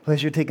Well,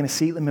 as you're taking a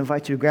seat, let me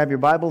invite you to grab your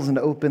Bibles and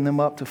to open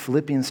them up to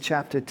Philippians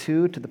chapter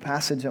 2, to the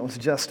passage that was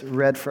just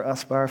read for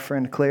us by our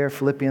friend Claire,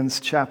 Philippians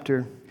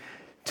chapter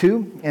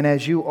 2. And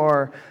as you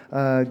are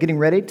getting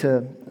ready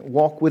to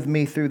walk with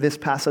me through this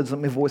passage, let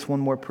me voice one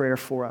more prayer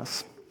for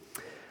us.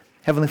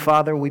 Heavenly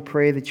Father, we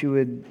pray that you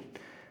would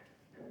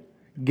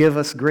give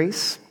us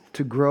grace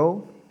to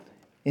grow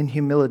in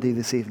humility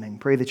this evening.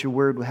 Pray that your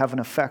word would have an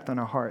effect on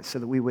our hearts so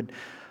that we would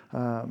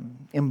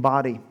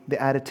embody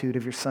the attitude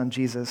of your Son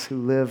Jesus, who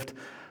lived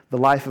the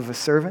life of a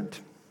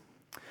servant,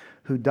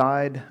 who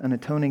died an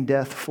atoning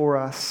death for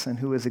us, and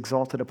who is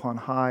exalted upon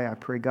high. I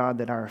pray, God,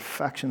 that our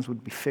affections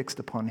would be fixed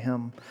upon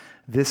him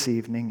this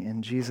evening.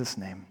 In Jesus'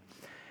 name,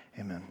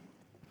 amen.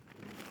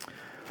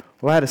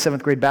 Well, I had a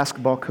 7th grade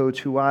basketball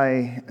coach who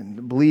I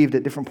believed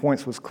at different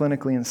points was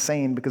clinically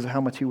insane because of how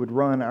much he would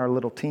run our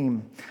little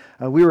team.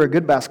 We were a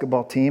good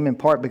basketball team, in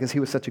part because he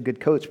was such a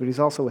good coach, but he's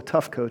also a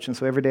tough coach, and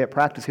so every day at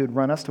practice he would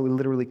run us till we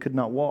literally could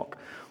not walk.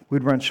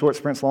 We'd run short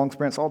sprints, long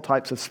sprints, all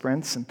types of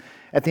sprints, and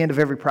at the end of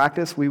every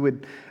practice, we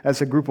would, as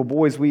a group of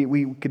boys,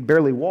 we could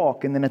barely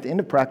walk, and then at the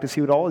end of practice,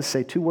 he would always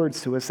say 2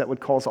 words to us that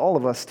would cause all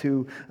of us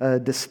to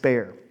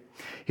despair.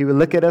 He would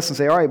look at us and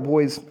say, "All right,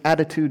 boys,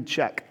 attitude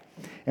check."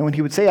 And when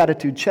he would say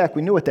attitude check,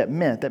 we knew what that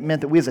meant. That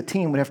meant that we as a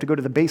team would have to go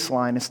to the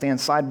baseline and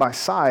stand side by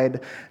side,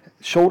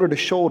 shoulder to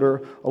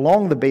shoulder,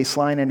 along the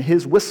baseline, and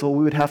his whistle,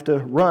 we would have to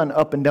run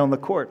up and down the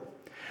court.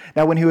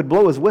 Now, when he would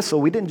blow his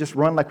whistle, we didn't just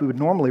run like we would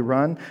normally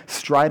run,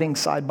 striding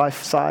side by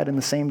side in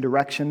the same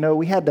direction. No,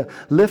 we had to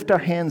lift our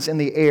hands in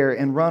the air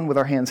and run with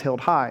our hands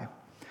held high.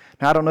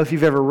 Now, I don't know if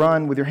you've ever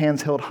run with your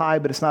hands held high,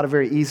 but it's not a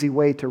very easy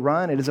way to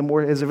run. It is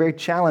a very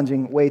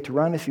challenging way to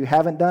run. If you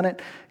haven't done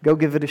it, go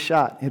give it a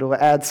shot. It'll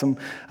add some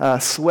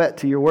sweat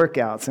to your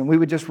workouts. And we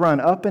would just run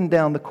up and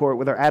down the court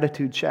with our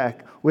attitude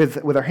check,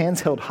 with our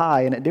hands held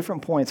high, and at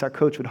different points, our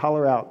coach would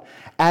holler out,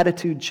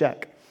 "Attitude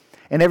check."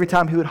 And every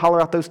time he would holler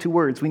out those 2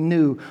 words, we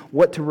knew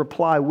what to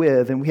reply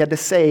with, and we had to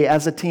say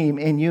as a team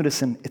in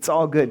unison, "It's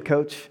all good,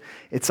 coach.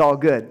 It's all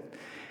good."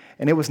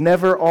 And it was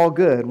never all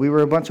good. We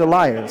were a bunch of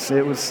liars.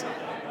 It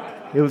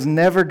was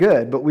never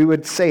good, but we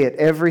would say it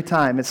every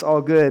time. "It's all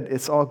good.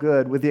 It's all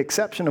good." With the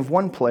exception of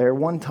one player,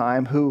 one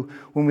time, who,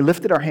 when we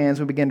lifted our hands,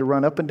 we began to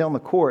run up and down the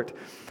court.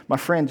 My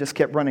friend just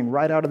kept running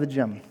right out of the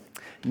gym.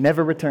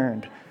 Never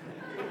returned.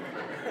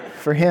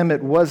 For him,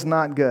 it was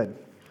not good.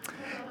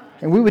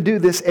 And we would do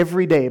this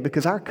every day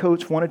because our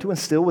coach wanted to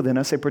instill within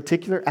us a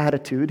particular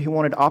attitude he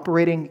wanted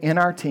operating in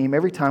our team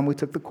every time we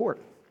took the court.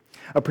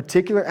 A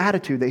particular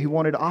attitude that he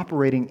wanted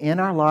operating in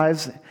our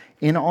lives,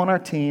 on our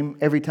team,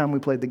 every time we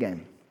played the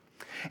game.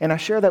 And I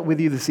share that with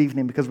you this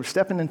evening because we're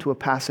stepping into a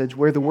passage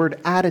where the word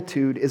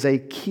attitude is a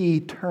key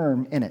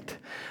term in it.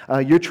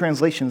 Your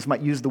translations might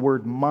use the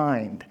word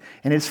mind,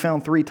 and it is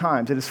found 3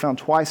 times. It is found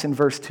twice in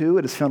verse 2.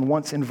 It is found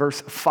once in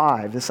verse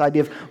 5. This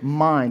idea of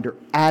mind or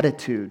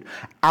attitude,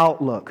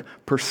 outlook,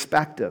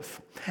 perspective.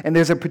 And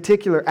there's a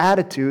particular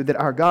attitude that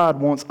our God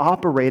wants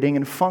operating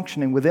and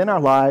functioning within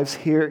our lives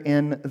here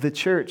in the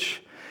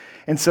church.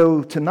 And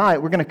so tonight,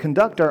 we're going to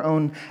conduct our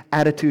own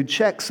attitude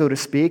check, so to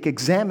speak,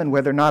 examine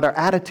whether or not our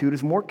attitude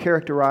is more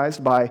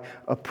characterized by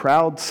a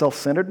proud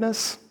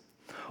self-centeredness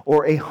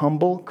or a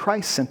humble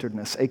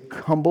Christ-centeredness, a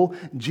humble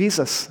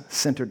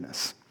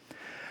Jesus-centeredness.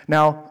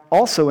 Now,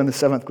 also in the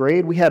 7th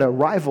grade, we had a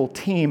rival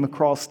team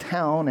across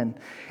town,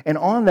 and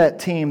on that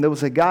team, there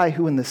was a guy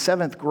who in the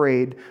 7th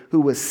grade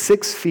who was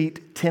 6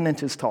 feet, 10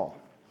 inches tall.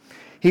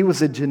 He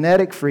was a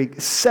genetic freak,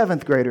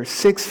 7th grader,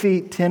 6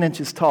 feet, 10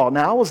 inches tall.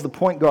 Now, I was the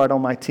point guard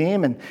on my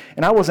team, and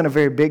I wasn't a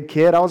very big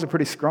kid. I was a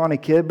pretty scrawny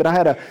kid, but I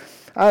had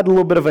a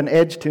little bit of an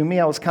edge to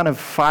me. I was kind of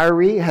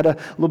fiery, had a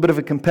little bit of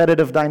a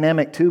competitive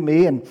dynamic to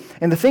me. And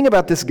the thing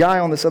about this guy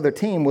on this other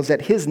team was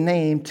that his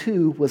name,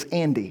 too, was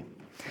Andy.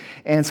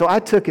 And so I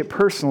took it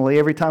personally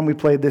every time we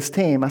played this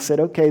team. I said,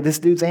 okay, this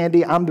dude's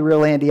Andy. I'm the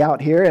real Andy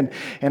out here.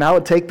 And I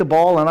would take the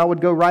ball, and I would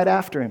go right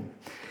after him.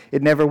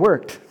 It never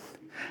worked.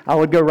 I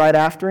would go right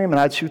after him, and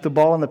I'd shoot the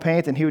ball in the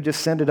paint, and he would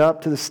just send it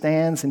up to the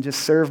stands and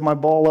just serve my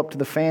ball up to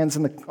the fans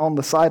on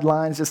the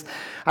sidelines.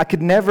 I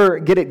could never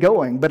get it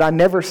going, but I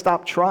never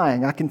stopped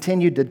trying. I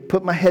continued to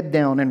put my head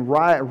down and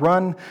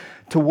run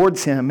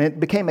towards him. It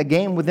became a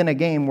game within a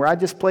game where I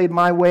just played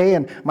my way,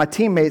 and my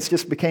teammates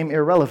just became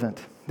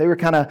irrelevant. They were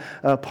kind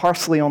of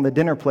parsley on the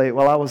dinner plate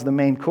while I was the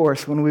main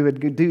course when we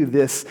would do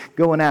this,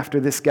 going after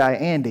this guy,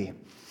 Andy.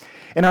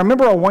 And I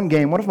remember on one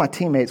game, one of my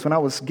teammates, when I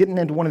was getting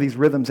into one of these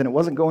rhythms and it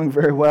wasn't going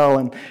very well,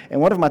 and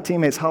one of my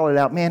teammates hollered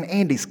out, "Man,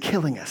 Andy's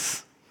killing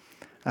us."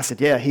 I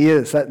said, "Yeah, he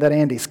is. That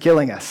Andy's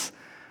killing us."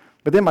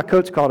 But then my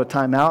coach called a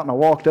timeout, and I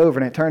walked over,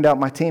 and it turned out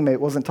my teammate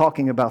wasn't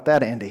talking about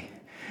that Andy.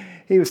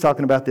 He was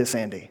talking about this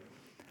Andy.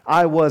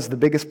 I was the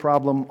biggest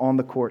problem on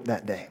the court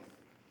that day.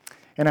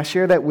 And I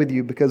share that with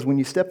you because when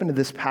you step into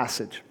this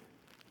passage,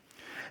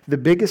 the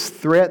biggest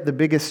threat, the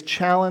biggest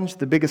challenge,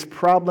 the biggest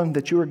problem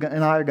that you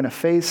and I are going to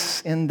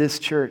face in this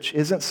church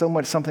isn't so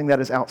much something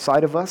that is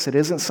outside of us. It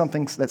isn't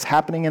something that's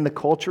happening in the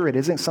culture. It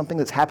isn't something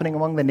that's happening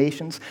among the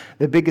nations.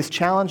 The biggest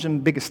challenge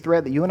and biggest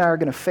threat that you and I are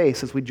going to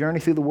face as we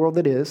journey through the world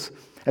that is,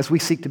 as we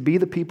seek to be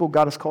the people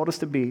God has called us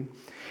to be,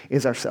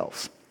 is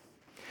ourselves.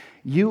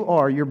 You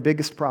are your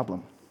biggest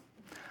problem.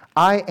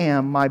 I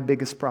am my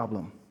biggest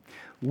problem.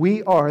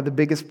 We are the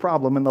biggest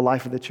problem in the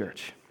life of the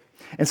church.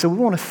 And so we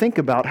want to think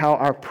about how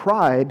our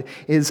pride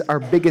is our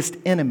biggest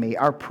enemy.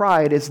 Our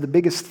pride is the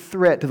biggest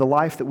threat to the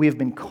life that we have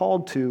been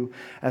called to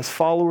as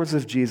followers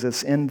of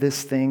Jesus in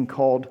this thing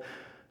called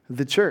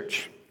the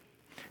church.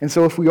 And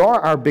so if we are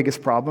our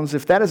biggest problems,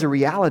 if that is a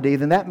reality,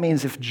 then that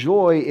means if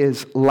joy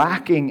is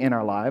lacking in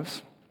our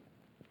lives,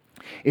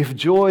 if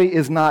joy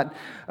is not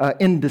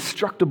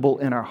indestructible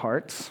in our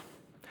hearts,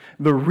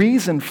 the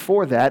reason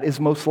for that is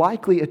most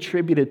likely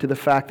attributed to the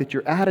fact that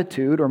your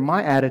attitude or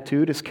my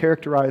attitude is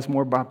characterized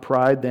more by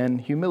pride than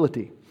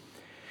humility.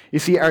 You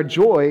see, our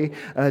joy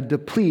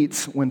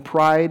depletes when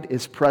pride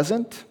is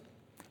present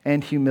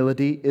and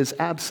humility is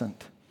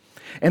absent.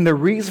 And the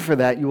reason for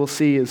that, you will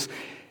see,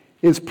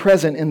 is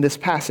present in this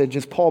passage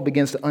as Paul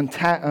begins to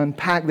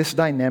unpack this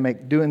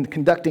dynamic,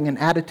 conducting an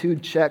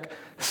attitude check,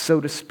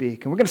 so to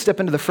speak. And we're going to step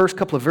into the first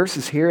couple of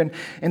verses here,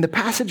 and the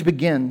passage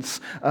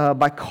begins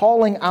by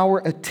calling our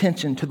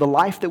attention to the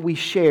life that we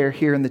share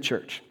here in the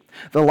church,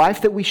 the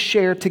life that we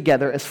share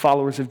together as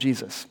followers of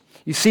Jesus.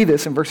 You see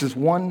this in verses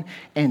 1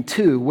 and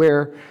 2,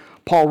 where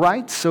Paul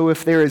writes, "So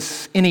if there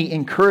is any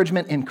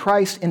encouragement in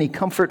Christ, any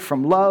comfort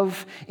from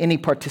love, any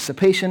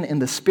participation in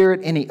the Spirit,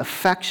 any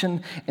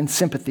affection and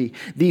sympathy."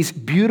 These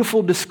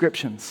beautiful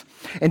descriptions.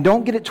 And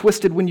don't get it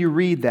twisted when you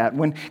read that,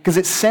 because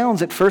it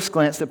sounds at first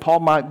glance that Paul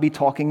might be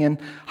talking in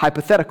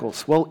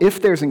hypotheticals. Well, if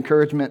there's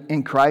encouragement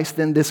in Christ,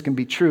 then this can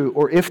be true.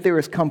 Or if there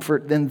is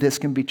comfort, then this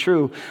can be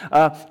true.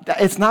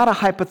 It's not a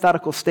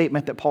hypothetical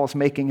statement that Paul's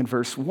making in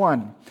verse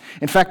 1.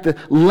 In fact, the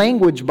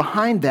language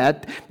behind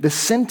that, the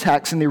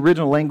syntax in the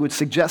original language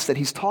suggests that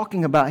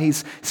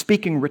he's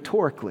speaking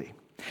rhetorically.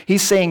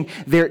 He's saying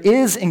there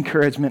is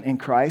encouragement in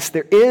Christ,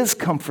 there is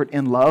comfort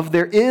in love,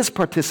 there is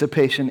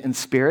participation in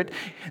spirit,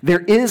 there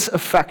is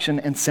affection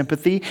and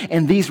sympathy,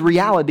 and these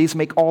realities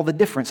make all the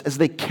difference as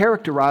they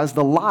characterize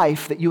the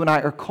life that you and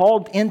I are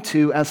called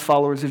into as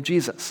followers of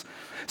Jesus.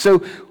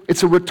 So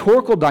it's a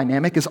rhetorical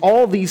dynamic as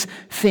all these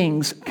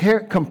things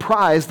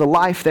comprise the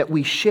life that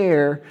we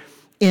share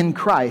in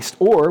Christ.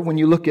 Or when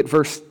you look at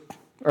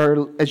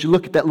as you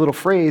look at that little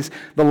phrase,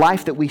 the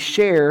life that we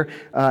share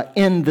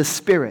in the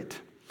Spirit.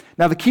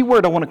 Now, the key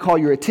word I want to call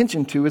your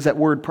attention to is that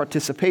word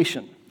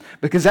participation.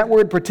 Because that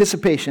word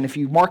participation, if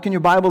you mark in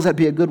your Bibles, that'd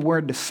be a good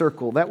word to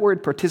circle. That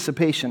word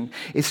participation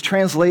is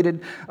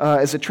translated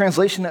as a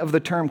translation of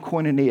the term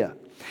koinonia.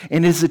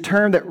 And it is a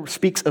term that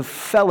speaks of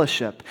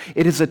fellowship.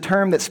 It is a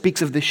term that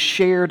speaks of the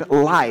shared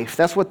life.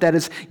 That's what that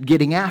is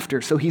getting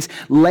after. So he's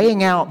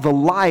laying out the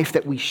life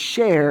that we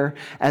share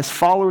as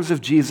followers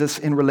of Jesus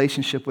in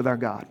relationship with our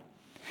God.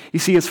 You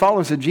see, as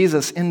followers of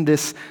Jesus in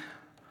this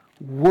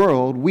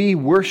world, we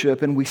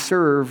worship and we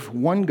serve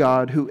one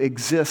God who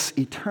exists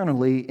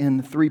eternally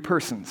in three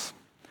persons.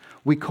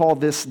 We call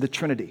this the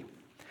Trinity.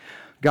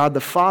 God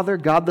the Father,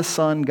 God the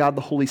Son, God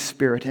the Holy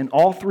Spirit. And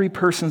all three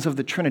persons of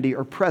the Trinity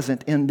are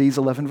present in these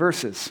 11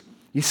 verses.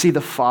 You see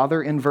the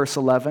Father in verse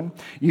 11.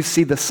 You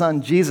see the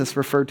Son, Jesus,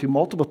 referred to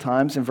multiple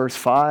times in verse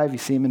 5. You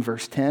see him in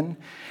verse 10.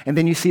 And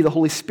then you see the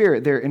Holy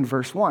Spirit there in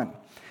verse 1.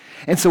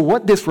 And so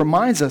what this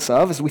reminds us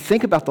of, as we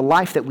think about the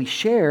life that we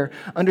share,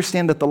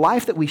 understand that the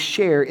life that we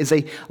share is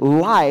a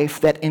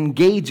life that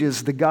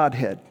engages the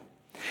Godhead.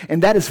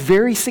 And that is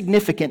very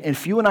significant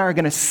if you and I are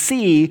going to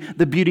see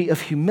the beauty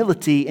of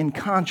humility in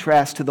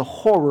contrast to the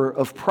horror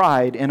of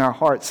pride in our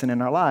hearts and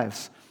in our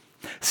lives.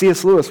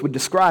 C.S. Lewis would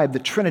describe the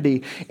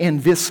Trinity in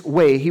this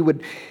way. He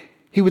would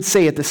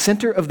say, at the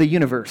center of the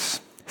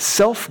universe,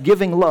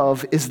 self-giving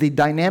love is the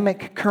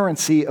dynamic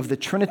currency of the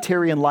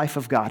Trinitarian life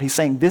of God. He's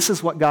saying this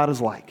is what God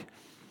is like.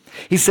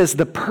 He says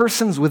the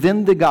persons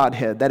within the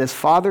Godhead, that is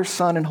Father,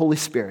 Son, and Holy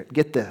Spirit,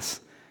 get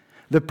this,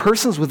 the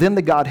persons within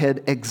the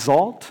Godhead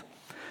exalt,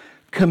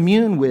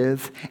 commune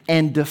with,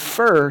 and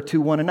defer to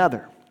one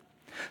another.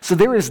 So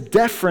there is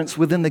deference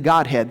within the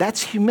Godhead.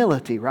 That's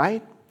humility,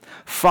 right?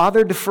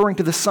 Father deferring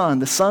to the Son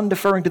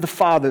deferring to the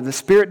Father, the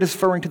Spirit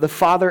deferring to the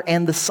Father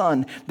and the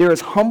Son. There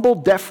is humble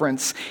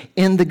deference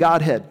in the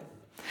Godhead.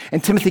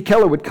 And Timothy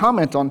Keller would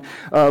comment on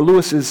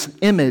Lewis's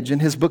image in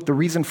his book, The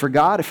Reason for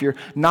God. If you're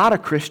not a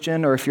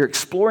Christian or if you're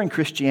exploring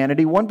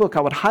Christianity, one book I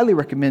would highly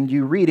recommend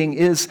you reading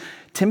is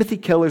Timothy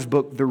Keller's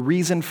book, The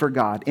Reason for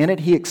God. In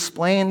it, he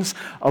explains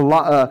a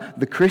lot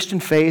the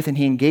Christian faith, and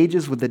he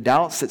engages with the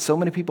doubts that so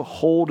many people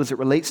hold as it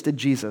relates to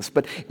Jesus.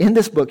 But in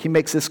this book, he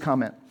makes this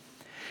comment.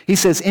 He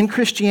says, in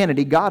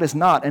Christianity, God is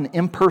not an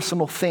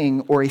impersonal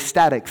thing or a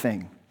static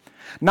thing.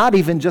 Not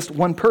even just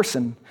one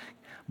person,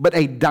 but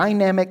a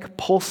dynamic,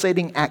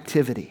 pulsating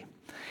activity.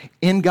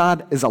 In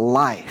God is a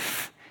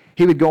life.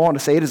 He would go on to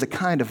say it is a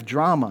kind of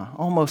drama,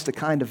 almost a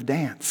kind of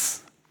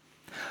dance.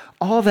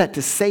 All that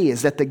to say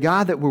is that the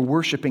God that we're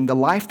worshiping, the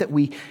life that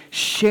we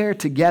share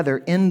together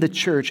in the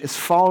church as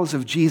followers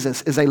of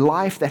Jesus, is a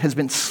life that has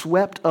been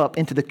swept up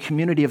into the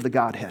community of the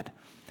Godhead,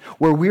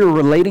 where we are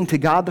relating to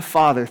God the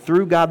Father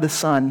through God the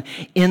Son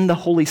in the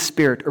Holy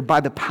Spirit, or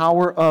by the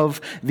power of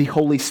the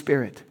Holy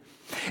Spirit.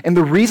 And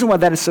the reason why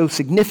that is so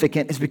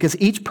significant is because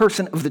each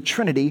person of the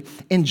Trinity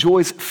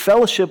enjoys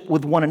fellowship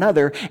with one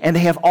another, and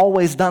they have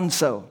always done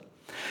so.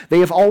 They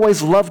have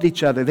always loved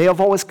each other. They have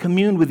always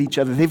communed with each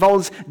other. They've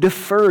always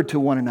deferred to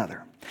one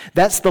another.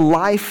 That's the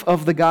life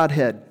of the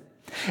Godhead.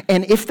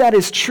 And if that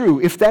is true,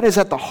 if that is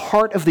at the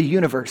heart of the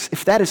universe,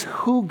 if that is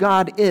who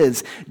God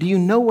is, do you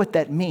know what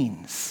that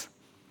means?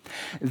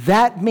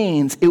 That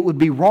means it would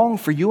be wrong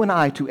for you and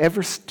I to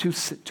ever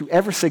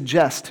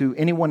suggest to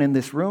anyone in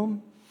this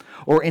room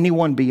or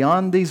anyone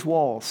beyond these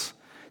walls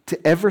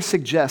to ever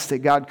suggest that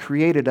God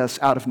created us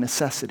out of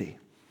necessity.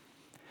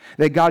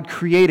 That God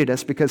created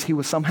us because he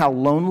was somehow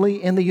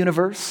lonely in the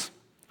universe,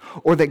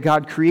 or that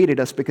God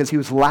created us because he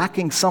was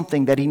lacking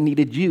something that he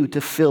needed you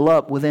to fill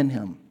up within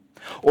him,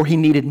 or he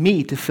needed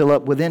me to fill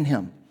up within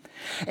him.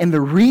 And the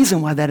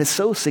reason why that is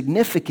so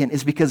significant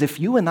is because if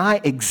you and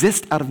I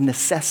exist out of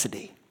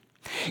necessity,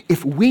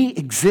 if we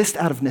exist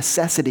out of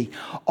necessity,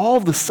 all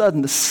of a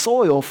sudden the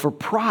soil for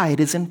pride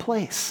is in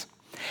place.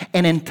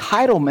 And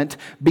entitlement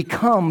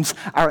becomes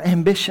our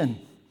ambition.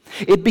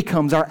 It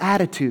becomes our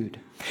attitude.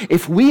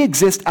 If we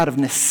exist out of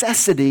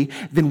necessity,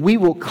 then we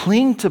will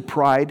cling to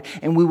pride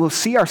and we will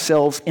see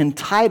ourselves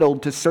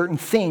entitled to certain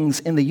things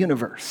in the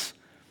universe.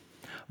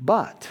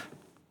 But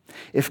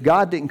if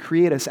God didn't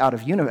create us out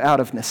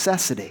of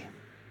necessity,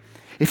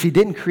 if he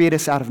didn't create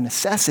us out of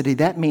necessity,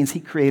 that means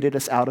he created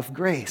us out of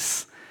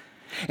grace.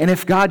 And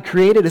if God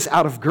created us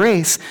out of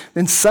grace,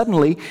 then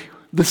suddenly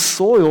the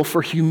soil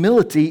for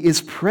humility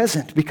is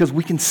present, because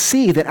we can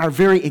see that our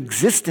very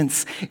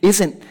existence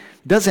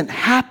doesn't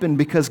happen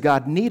because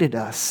God needed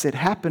us. It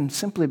happened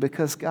simply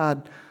because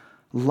God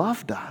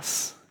loved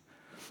us.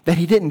 That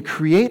he didn't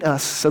create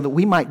us so that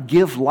we might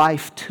give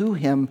life to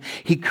him.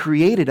 He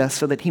created us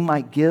so that he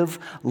might give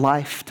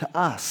life to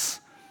us.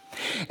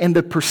 And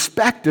the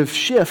perspective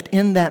shift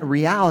in that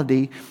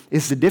reality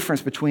is the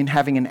difference between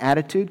having an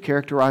attitude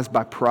characterized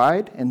by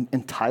pride and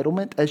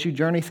entitlement as you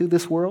journey through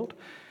this world,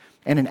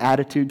 and an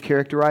attitude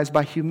characterized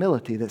by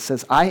humility that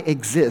says, I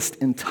exist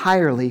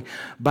entirely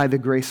by the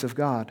grace of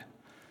God.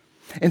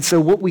 And so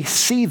what we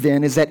see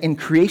then is that in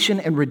creation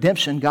and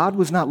redemption, God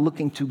was not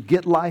looking to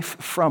get life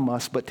from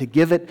us, but to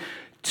give it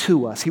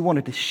to us. He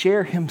wanted to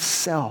share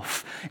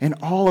himself, and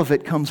all of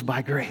it comes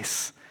by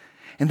grace.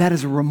 And that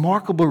is a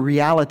remarkable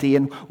reality,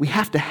 and we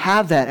have to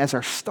have that as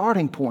our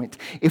starting point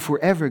if we're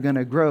ever going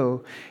to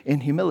grow in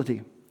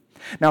humility.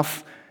 Now,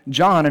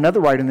 John,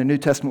 another writer in the New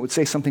Testament, would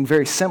say something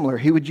very similar.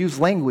 He would use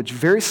language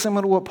very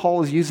similar to what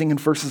Paul is using in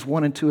verses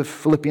 1 and 2 of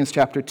Philippians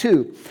chapter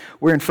 2.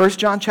 Where in 1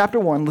 John chapter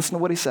 1, listen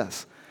to what he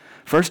says.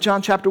 1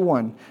 John chapter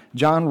 1,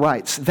 John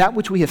writes, that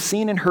which we have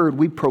seen and heard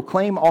we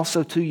proclaim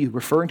also to you,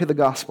 referring to the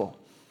gospel,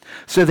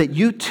 so that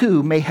you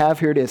too may have,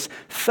 here it is,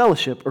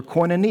 fellowship or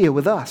koinonia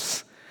with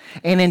us.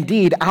 And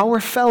indeed, our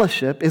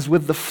fellowship is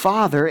with the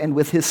Father and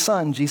with his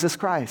Son, Jesus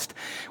Christ.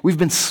 We've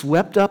been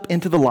swept up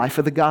into the life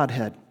of the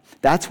Godhead.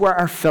 That's where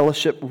our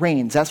fellowship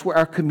reigns. That's where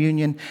our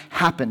communion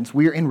happens.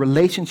 We are in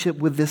relationship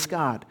with this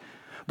God.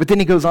 But then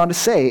he goes on to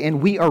say,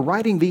 and we are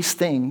writing these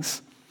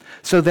things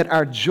so that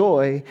our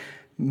joy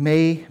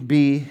may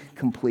be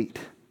complete.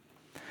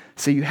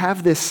 So you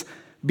have this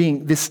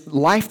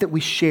life that we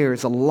share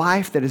is a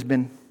life that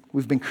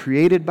we've been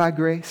created by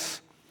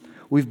grace.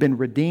 We've been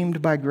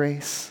redeemed by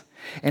grace.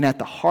 And at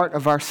the heart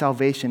of our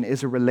salvation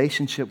is a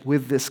relationship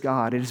with this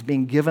God. It is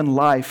being given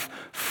life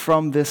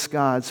from this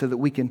God so that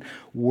we can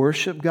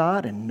worship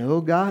God and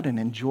know God and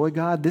enjoy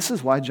God. This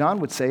is why John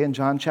would say in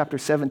John chapter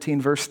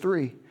 17, verse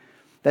 3,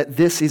 that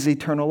this is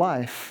eternal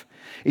life.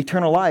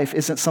 Eternal life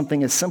isn't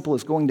something as simple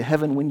as going to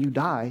heaven when you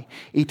die.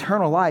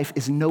 Eternal life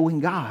is knowing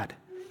God.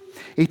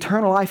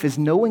 Eternal life is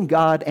knowing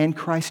God and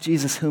Christ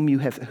Jesus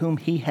whom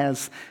he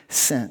has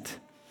sent.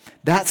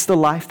 That's the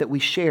life that we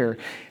share,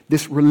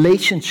 this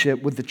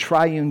relationship with the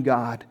triune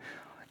God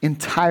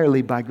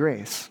entirely by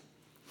grace.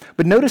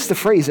 But notice the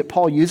phrase that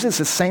Paul uses,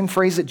 the same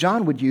phrase that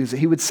John would use.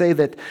 He would say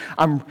that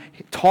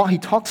he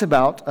talks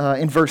about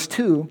in verse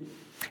 2,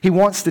 he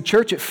wants the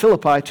church at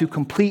Philippi to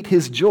complete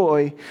his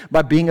joy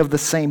by being of the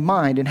same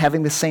mind and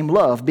having the same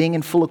love, being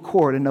in full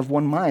accord and of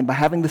one mind, by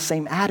having the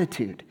same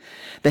attitude,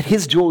 that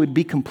his joy would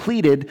be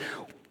completed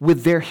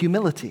with their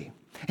humility.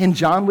 And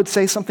John would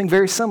say something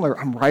very similar.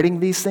 I'm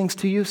writing these things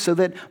to you so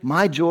that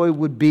my joy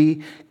would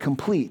be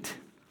complete.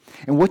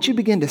 And what you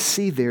begin to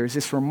see there is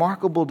this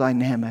remarkable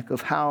dynamic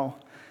of how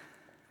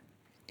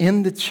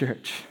in the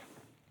church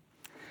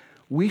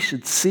we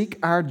should seek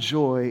our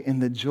joy in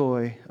the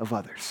joy of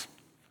others.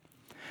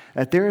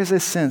 That there is a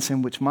sense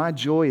in which my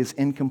joy is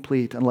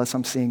incomplete unless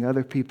I'm seeing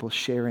other people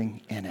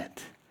sharing in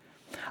it.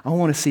 I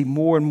want to see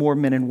more and more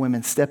men and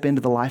women step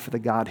into the life of the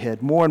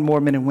Godhead. More and more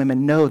men and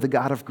women know the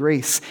God of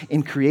grace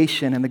in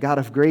creation and the God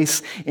of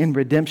grace in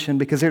redemption,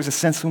 because there's a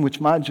sense in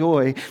which my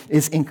joy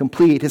is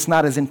incomplete. It's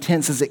not as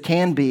intense as it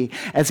can be,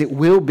 as it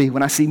will be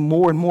when I see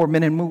more and more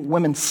men and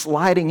women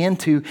sliding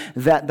into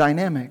that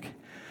dynamic.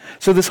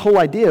 So this whole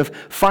idea of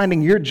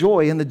finding your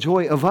joy in the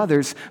joy of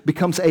others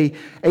becomes a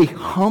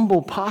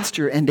humble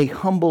posture and a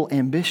humble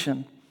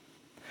ambition.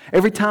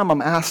 Every time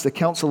I'm asked to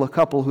counsel a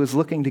couple who is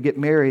looking to get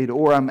married,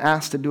 or I'm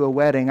asked to do a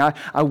wedding,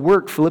 I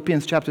work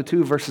Philippians chapter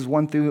 2, verses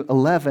 1 through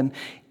 11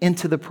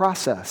 into the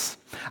process.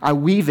 I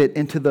weave it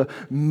into the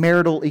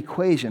marital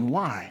equation.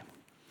 Why?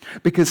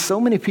 Because so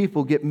many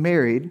people get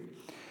married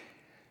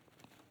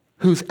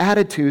whose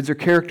attitudes are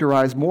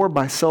characterized more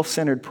by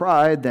self-centered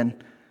pride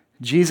than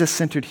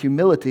Jesus-centered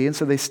humility, and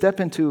so they step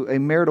into a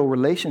marital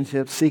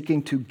relationship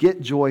seeking to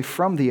get joy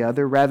from the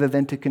other rather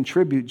than to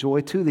contribute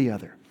joy to the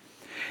other.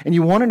 And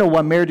you want to know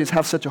why marriages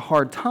have such a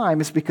hard time?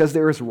 It's because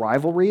there is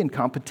rivalry and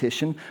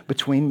competition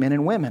between men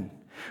and women.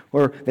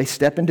 Or they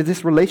step into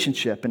this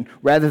relationship, and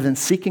rather than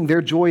seeking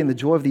their joy and the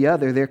joy of the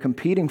other, they're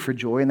competing for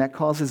joy, and that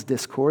causes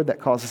discord, that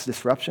causes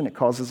disruption, it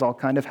causes all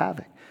kind of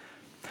havoc.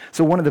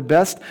 So one of the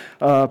best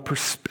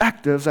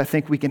perspectives I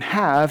think we can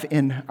have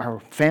in our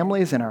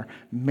families and our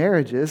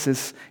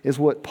marriages is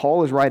what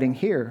Paul is writing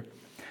here,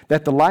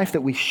 that the life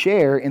that we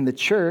share in the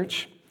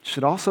church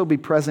should also be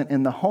present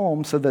in the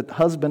home, so that the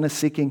husband is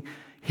seeking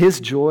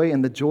his joy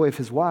and the joy of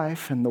his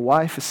wife, and the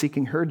wife is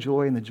seeking her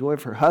joy and the joy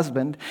of her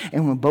husband.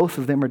 And when both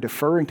of them are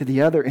deferring to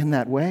the other in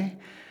that way,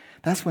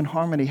 that's when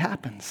harmony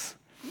happens.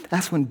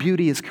 That's when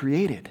beauty is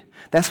created.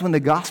 That's when the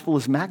gospel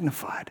is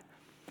magnified.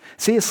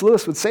 C.S.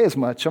 Lewis would say as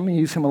much. I'm going to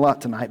use him a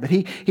lot tonight, but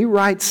he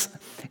writes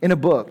in a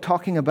book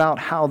talking about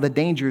how the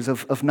dangers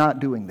of not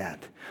doing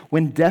that.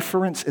 When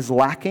deference is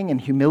lacking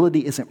and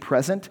humility isn't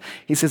present,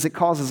 he says it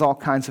causes all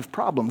kinds of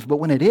problems. But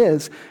when it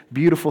is,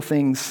 beautiful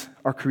things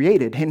are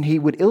created. And he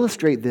would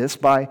illustrate this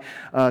by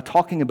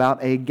talking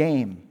about a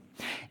game.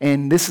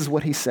 And this is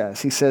what he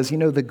says. He says,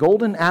 the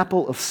golden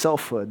apple of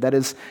selfhood, that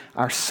is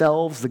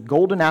ourselves, the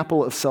golden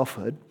apple of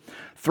selfhood,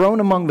 thrown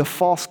among the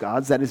false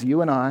gods, that is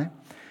you and I,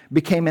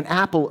 became an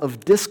apple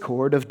of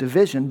discord, of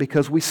division,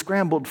 because we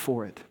scrambled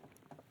for it.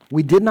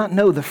 We did not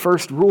know the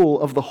first rule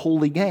of the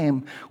holy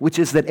game, which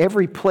is that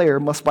every player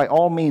must by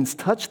all means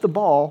touch the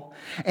ball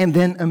and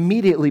then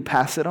immediately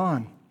pass it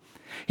on.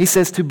 He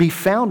says to be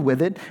found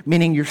with it,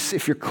 meaning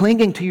if you're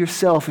clinging to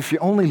yourself, if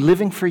you're only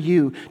living for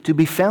you, to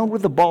be found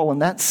with the ball in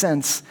that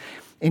sense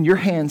in your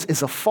hands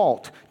is a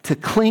fault. To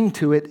cling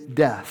to it,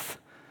 death.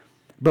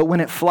 But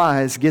when it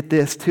flies, get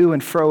this, to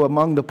and fro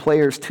among the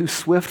players, too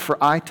swift for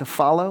eye to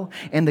follow,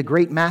 and the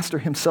great master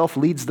himself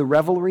leads the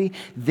revelry,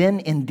 then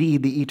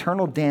indeed the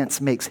eternal dance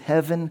makes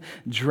heaven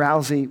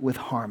drowsy with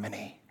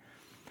harmony.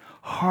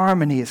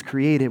 Harmony is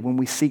created when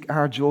we seek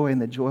our joy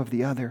and the joy of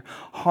the other.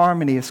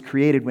 Harmony is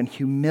created when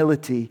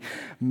humility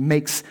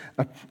makes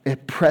a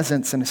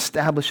presence and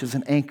establishes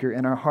an anchor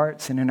in our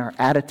hearts and in our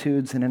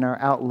attitudes and in our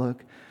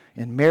outlook,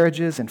 in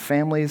marriages and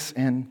families,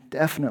 and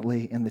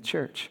definitely in the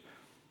church.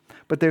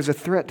 But there's a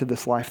threat to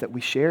this life that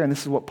we share, and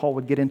this is what Paul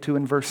would get into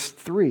in verse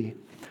 3.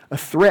 A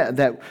threat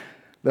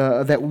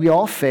that we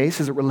all face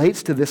as it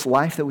relates to this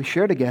life that we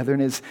share together,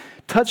 and is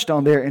touched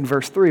on there in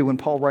verse 3 when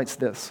Paul writes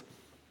this.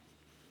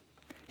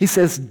 He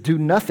says, do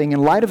nothing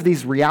in light of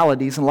these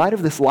realities, in light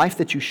of this life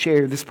that you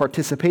share, this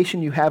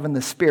participation you have in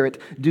the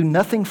Spirit, do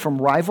nothing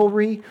from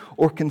rivalry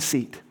or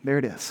conceit. There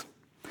it is.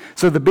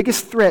 So the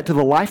biggest threat to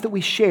the life that we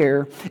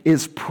share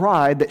is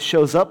pride that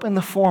shows up in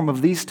the form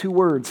of these two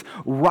words,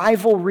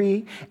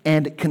 rivalry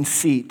and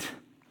conceit.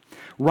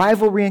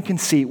 Rivalry and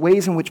conceit,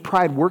 ways in which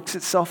pride works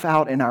itself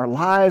out in our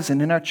lives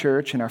and in our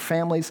church and our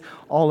families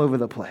all over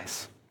the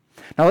place.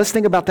 Now let's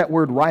think about that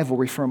word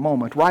rivalry for a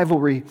moment.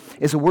 Rivalry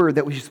is a word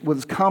that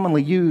was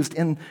commonly used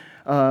in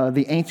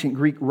the ancient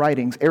Greek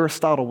writings.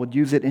 Aristotle would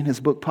use it in his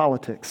book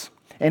Politics.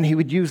 And he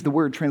would use the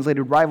word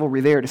translated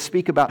rivalry there to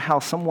speak about how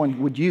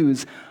someone would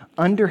use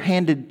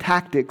underhanded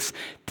tactics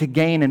to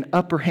gain an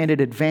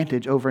upper-handed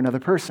advantage over another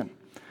person.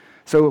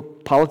 So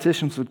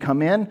politicians would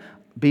come in,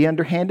 be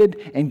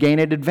underhanded, and gain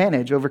an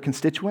advantage over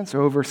constituents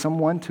or over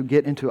someone to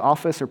get into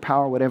office or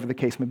power, whatever the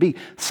case may be.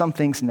 Some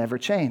things never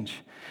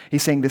change.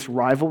 He's saying this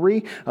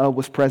rivalry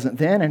was present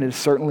then, and it is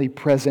certainly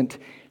present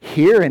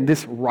here, and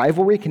this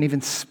rivalry can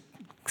even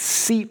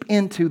seep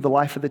into the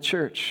life of the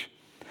church,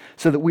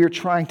 so that we are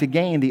trying to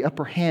gain the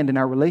upper hand in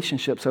our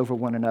relationships over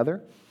one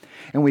another,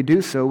 and we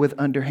do so with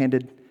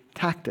underhanded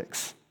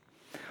tactics.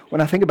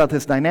 When I think about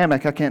this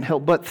dynamic, I can't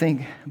help but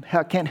think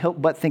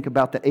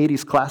about the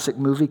 80s classic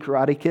movie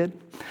Karate Kid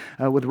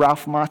with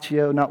Ralph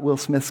Macchio, not Will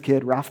Smith's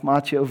kid, Ralph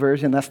Macchio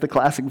version. That's the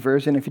classic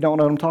version. If you don't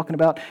know what I'm talking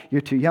about,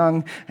 you're too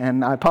young,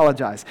 and I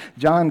apologize.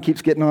 John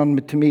keeps getting on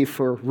to me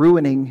for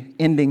ruining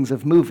endings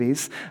of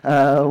movies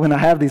when I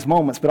have these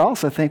moments, but I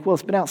also think, well,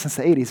 it's been out since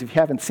the 80s. If you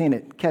haven't seen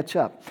it, catch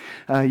up.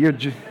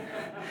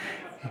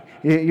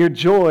 Your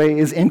joy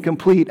is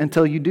incomplete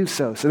until you do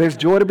so. So there's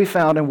joy to be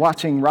found in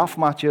watching Ralph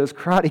Macchio's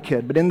Karate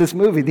Kid. But in this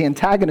movie, the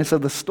antagonists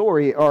of the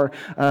story are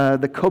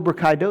the Cobra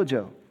Kai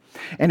Dojo.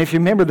 And if you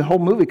remember, the whole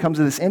movie comes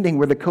to this ending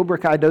where the Cobra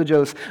Kai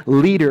Dojo's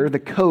leader, the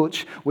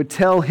coach, would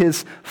tell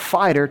his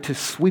fighter to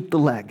sweep the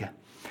leg.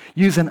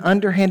 Use an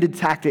underhanded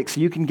tactic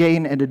so you can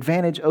gain an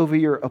advantage over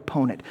your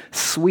opponent.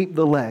 Sweep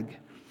the leg.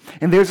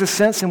 And there's a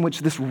sense in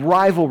which this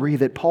rivalry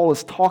that Paul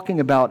is talking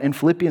about in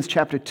Philippians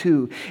chapter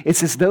 2,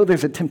 it's as though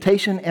there's a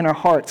temptation in our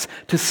hearts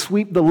to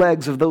sweep the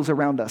legs of those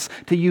around us,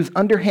 to use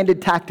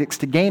underhanded tactics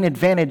to gain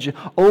advantage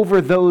over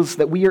those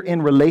that we are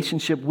in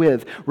relationship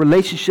with,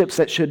 relationships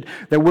that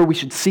where we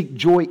should seek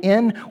joy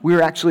in,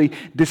 we're actually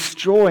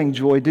destroying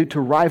joy due to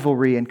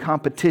rivalry and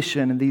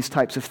competition and these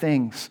types of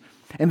things.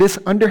 And this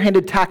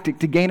underhanded tactic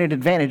to gain an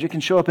advantage, it can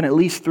show up in at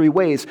least three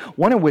ways.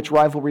 One in which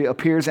rivalry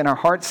appears in our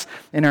hearts,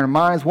 in our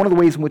minds. One of the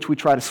ways in which we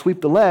try to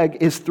sweep the leg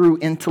is through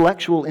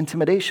intellectual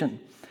intimidation.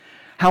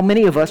 How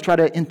many of us try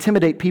to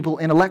intimidate people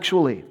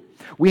intellectually?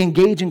 We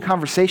engage in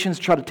conversations,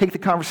 try to take the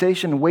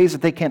conversation in ways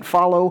that they can't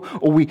follow,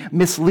 or we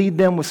mislead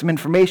them with some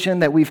information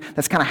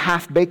that's kind of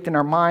half-baked in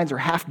our minds or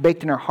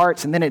half-baked in our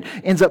hearts, and then it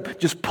ends up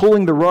just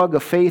pulling the rug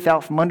of faith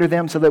out from under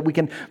them so that we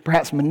can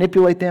perhaps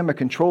manipulate them or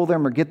control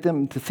them or get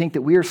them to think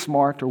that we are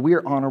smart or we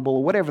are honorable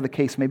or whatever the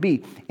case may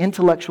be.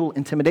 Intellectual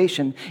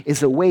intimidation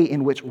is a way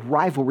in which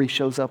rivalry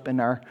shows up in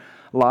our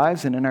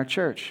lives and in our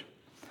church.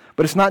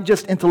 But it's not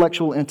just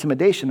intellectual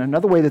intimidation.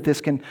 Another way that this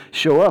can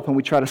show up when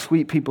we try to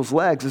sweep people's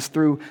legs is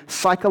through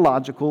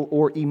psychological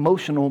or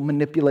emotional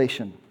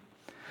manipulation.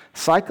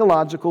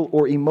 Psychological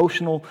or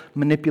emotional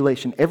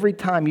manipulation. Every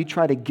time you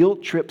try to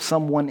guilt trip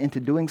someone into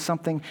doing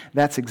something,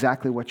 that's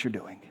exactly what you're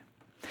doing.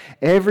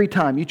 Every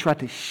time you try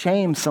to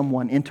shame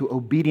someone into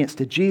obedience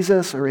to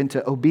Jesus or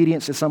into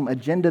obedience to some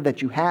agenda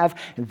that you have,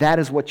 that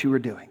is what you are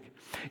doing.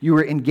 You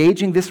are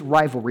engaging this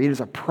rivalry. It is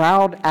a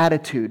proud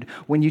attitude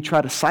when you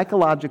try to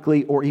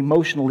psychologically or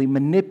emotionally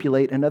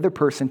manipulate another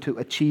person to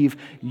achieve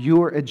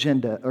your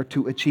agenda or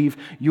to achieve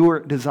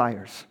your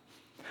desires.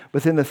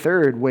 But then the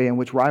third way in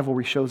which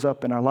rivalry shows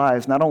up in our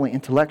lives, not only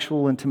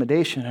intellectual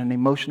intimidation and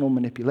emotional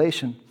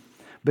manipulation,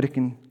 but it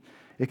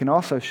can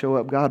also show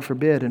up, God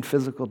forbid, in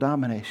physical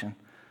domination.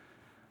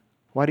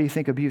 Why do you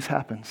think abuse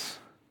happens?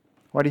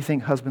 Why do you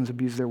think husbands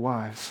abuse their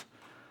wives?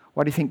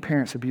 Why do you think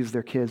parents abuse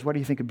their kids? Why do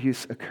you think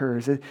abuse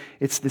occurs?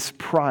 It's this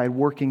pride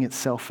working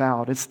itself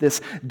out. It's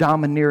this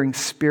domineering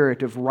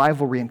spirit of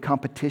rivalry and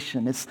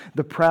competition. It's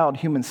the proud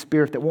human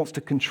spirit that wants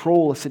to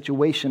control a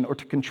situation or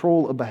to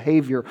control a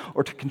behavior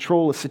or to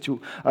control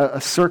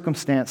a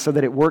circumstance so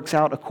that it works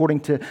out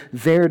according to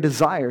their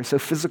desires. So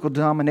physical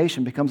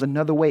domination becomes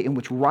another way in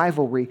which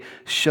rivalry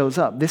shows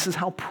up. This is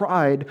how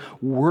pride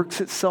works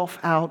itself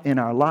out in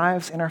our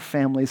lives, in our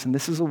families, and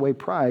this is the way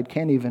pride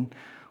can even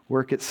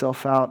work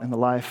itself out in the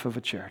life of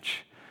a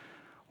church,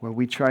 where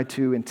we try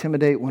to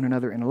intimidate one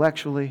another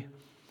intellectually,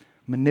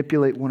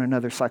 manipulate one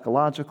another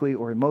psychologically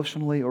or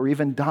emotionally, or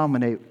even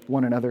dominate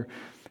one another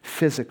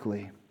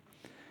physically.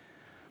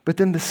 But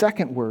then the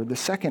second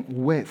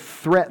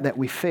threat that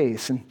we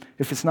face, and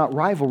if it's not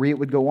rivalry, it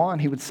would go on,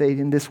 he would say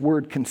in this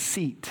word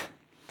conceit.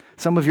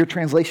 Some of your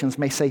translations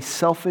may say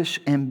selfish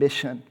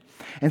ambition.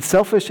 And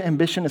selfish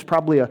ambition is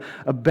probably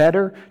a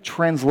better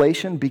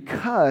translation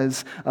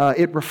because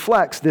it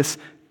reflects this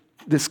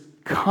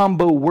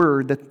combo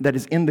word that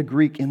is in the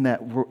Greek in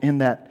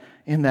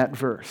that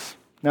verse.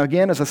 Now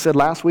again, as I said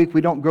last week, we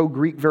don't go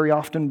Greek very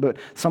often, but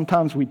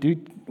sometimes we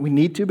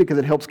need to because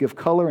it helps give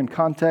color and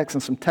context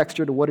and some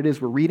texture to what it is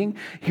we're reading.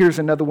 Here's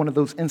another one of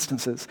those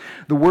instances.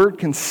 The word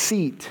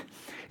conceit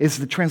is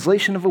the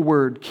translation of a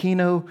word,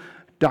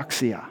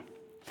 kenodoxia.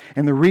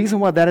 And the reason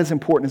why that is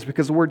important is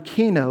because the word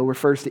keno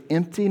refers to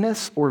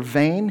emptiness or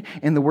vain,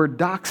 and the word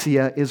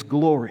doxia is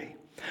glory.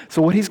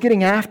 So what he's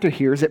getting after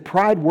here is that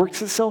pride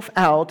works itself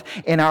out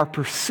in our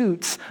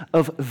pursuits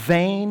of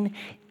vain,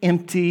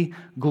 empty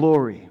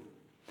glory.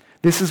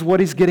 This is what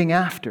he's getting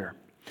after.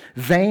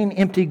 Vain,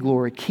 empty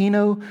glory,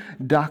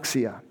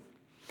 kenodoxia.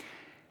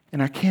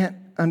 And I can't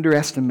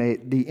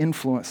underestimate the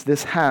influence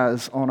this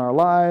has on our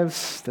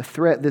lives, the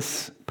threat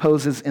this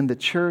poses in the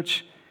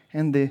church,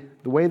 and the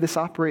way this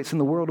operates in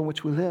the world in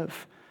which we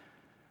live.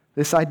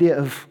 This idea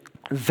of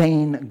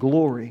vain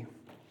glory.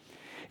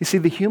 You see,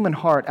 the human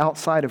heart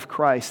outside of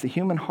Christ, the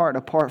human heart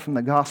apart from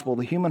the gospel,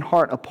 the human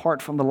heart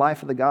apart from the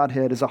life of the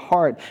Godhead is a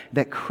heart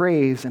that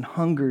craves and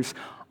hungers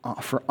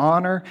for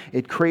honor.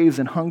 It craves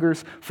and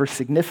hungers for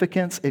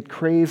significance. It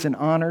craves and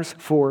honors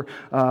for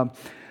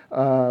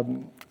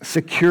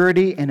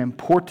security and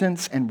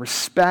importance and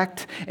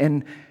respect.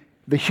 And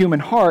the human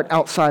heart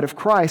outside of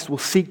Christ will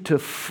seek to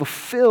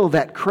fulfill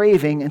that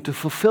craving and to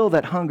fulfill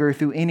that hunger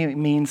through any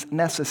means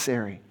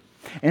necessary.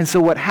 And so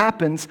what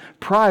happens,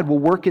 pride will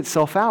work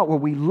itself out where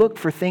we look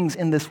for things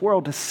in this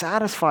world to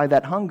satisfy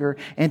that hunger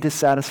and to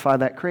satisfy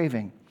that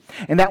craving.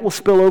 And that will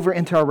spill over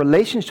into our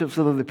relationships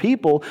with other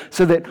people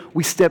so that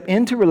we step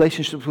into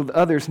relationships with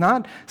others,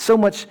 not so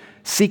much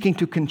seeking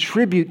to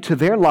contribute to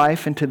their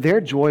life and to their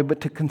joy,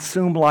 but to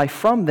consume life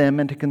from them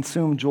and to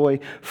consume joy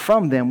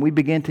from them. We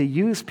begin to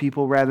use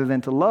people rather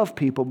than to love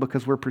people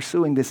because we're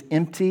pursuing this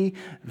empty,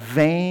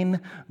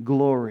 vain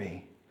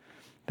glory.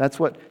 That's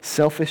what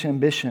selfish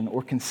ambition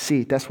or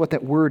conceit, that's what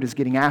that word is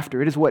getting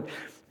after. It is what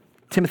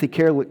Timothy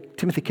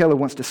Keller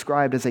once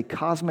described as a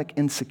cosmic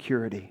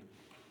insecurity.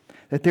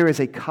 That there is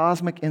a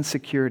cosmic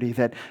insecurity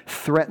that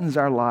threatens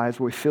our lives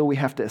where we feel we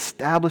have to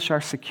establish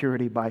our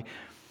security by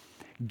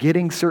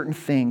getting certain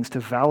things to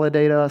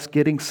validate us,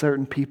 getting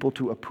certain people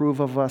to approve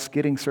of us,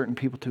 getting certain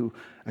people to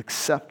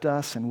accept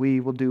us, and we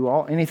will do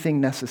anything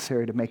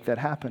necessary to make that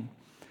happen.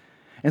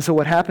 And so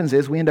what happens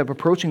is we end up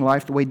approaching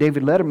life the way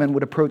David Letterman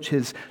would approach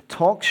his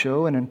talk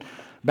show. And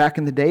back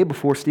in the day,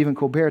 before Stephen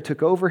Colbert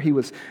took over, he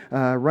was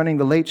running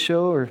the Late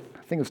Show, or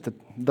I think it was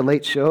the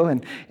Late Show,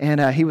 and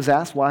he was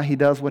asked why he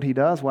does what he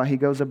does, why he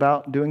goes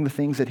about doing the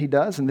things that he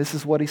does, and this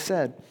is what he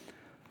said.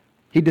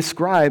 He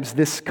describes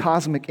this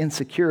cosmic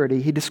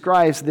insecurity. He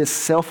describes this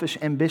selfish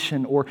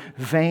ambition or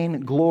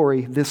vain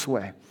glory this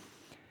way.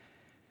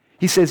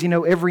 He says,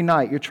 every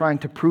night you're trying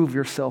to prove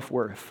your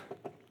self-worth.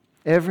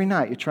 Every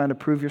night you're trying to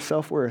prove your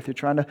self-worth. You're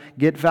trying to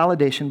get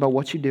validation by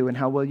what you do and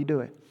how well you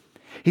do it.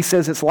 He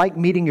says it's like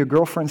meeting your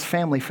girlfriend's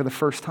family for the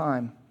first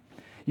time.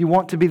 You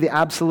want to be the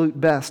absolute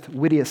best,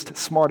 wittiest,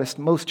 smartest,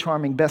 most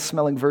charming,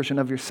 best-smelling version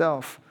of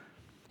yourself.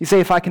 You say,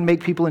 if I can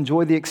make people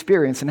enjoy the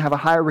experience and have a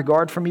higher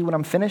regard for me when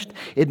I'm finished,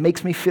 it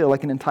makes me feel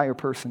like an entire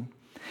person.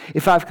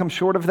 If I've come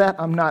short of that,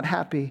 I'm not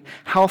happy.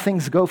 How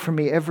things go for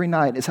me every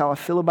night is how I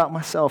feel about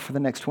myself for the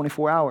next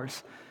 24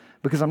 hours.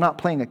 Because I'm not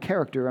playing a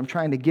character. I'm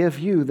trying to give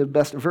you the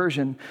best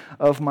version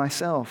of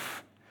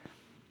myself.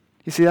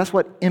 You see, that's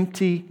what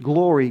empty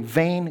glory,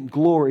 vain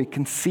glory,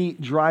 conceit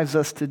drives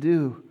us to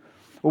do.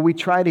 Where we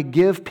try to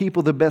give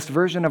people the best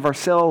version of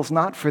ourselves,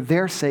 not for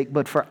their sake,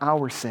 but for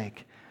our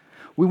sake.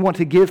 We want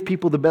to give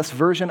people the best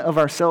version of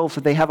ourselves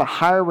so they have a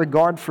higher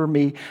regard for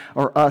me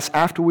or us.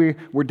 After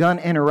we're done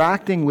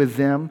interacting with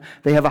them,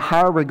 they have a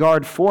higher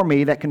regard for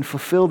me that can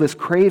fulfill this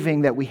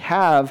craving that we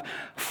have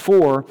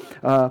for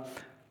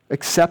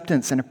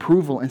acceptance and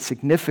approval and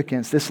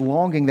significance, this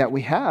longing that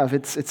we have.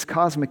 It's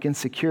cosmic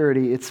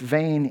insecurity. It's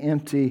vain,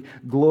 empty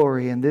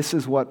glory. And this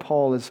is what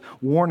Paul is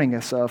warning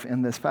us of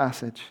in this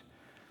passage.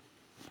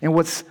 And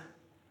what's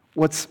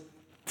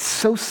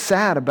so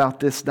sad about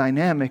this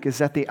dynamic is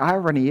that the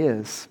irony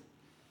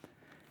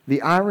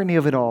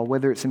of it all,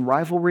 whether it's in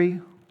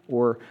rivalry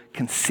or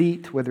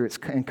conceit, whether it's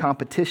in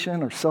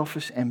competition or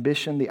selfish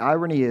ambition, the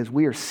irony is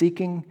we are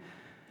seeking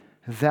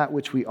that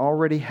which we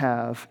already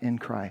have in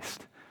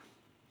Christ.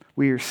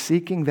 We are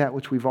seeking that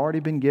which we've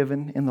already been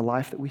given in the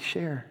life that we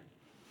share.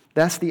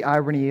 That's the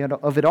irony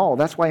of it all.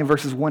 That's why in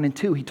verses 1 and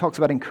 2, he talks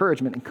about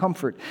encouragement and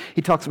comfort.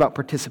 He talks about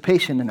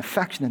participation and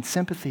affection and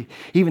sympathy.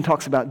 He even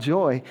talks about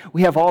joy.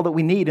 We have all that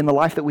we need in the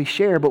life that we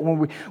share, but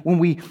when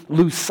we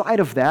lose sight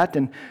of that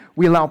and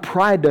we allow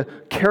pride to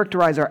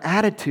characterize our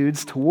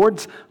attitudes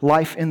towards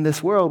life in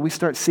this world, we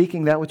start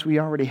seeking that which we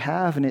already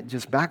have, and it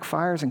just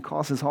backfires and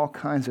causes all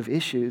kinds of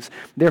issues.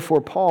 Therefore,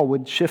 Paul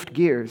would shift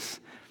gears.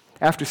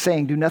 After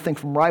saying, do nothing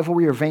from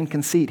rivalry or vain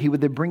conceit, he would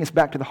then bring us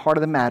back to the heart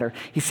of the matter.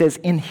 He says,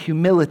 in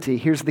humility,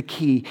 here's the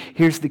key,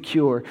 here's the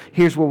cure,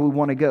 here's where we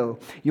want to go.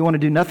 You want to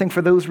do nothing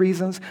for those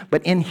reasons,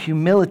 but in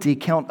humility,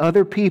 count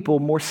other people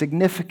more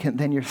significant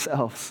than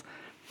yourselves.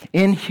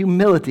 In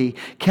humility,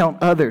 count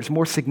others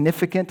more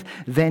significant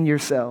than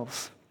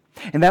yourselves.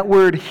 And that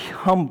word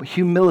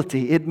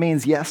humility, it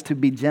means yes to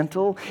be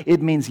gentle,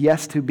 it means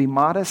yes to be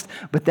modest,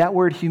 but that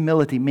word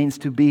humility means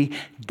to be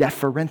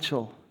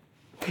deferential.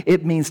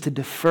 It means to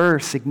defer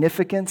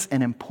significance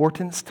and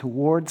importance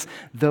towards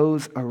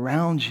those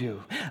around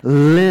you.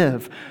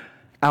 Live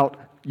out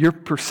your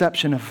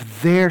perception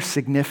of their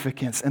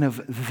significance and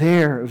of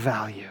their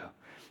value.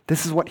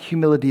 This is what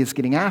humility is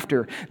getting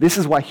after. This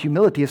is why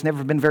humility has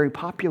never been very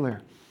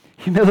popular.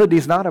 Humility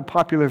is not a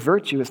popular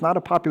virtue. It's not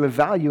a popular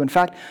value. In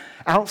fact,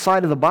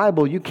 outside of the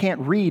Bible, you can't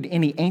read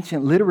any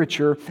ancient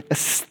literature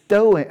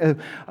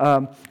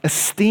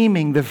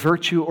esteeming the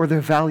virtue or the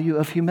value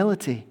of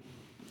humility.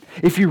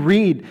 If you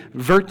read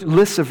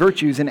lists of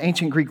virtues in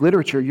ancient Greek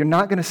literature, you're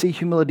not going to see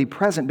humility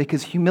present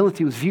because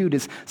humility was viewed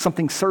as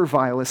something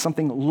servile, as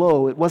something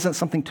low. It wasn't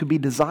something to be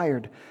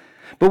desired.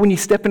 But when you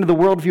step into the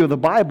worldview of the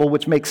Bible,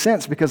 which makes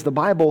sense because the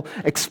Bible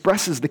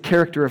expresses the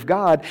character of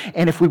God,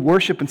 and if we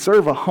worship and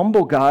serve a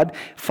humble God,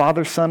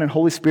 Father, Son, and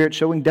Holy Spirit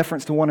showing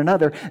deference to one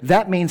another,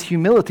 that means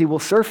humility will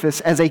surface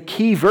as a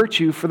key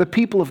virtue for the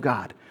people of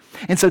God.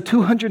 And so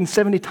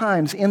 270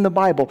 times in the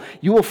Bible,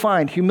 you will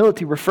find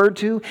humility referred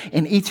to,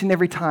 and each and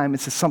every time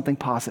it's something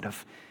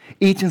positive.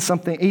 Each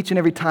and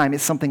every time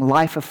it's something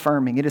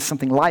life-affirming. It is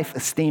something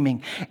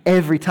life-esteeming.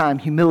 Every time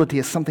humility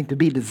is something to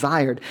be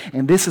desired.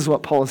 And this is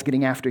what Paul is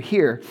getting after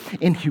here.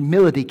 In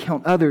humility,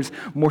 count others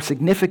more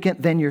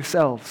significant than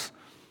yourselves.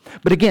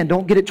 But again,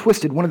 don't get it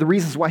twisted. One of the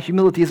reasons why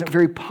humility isn't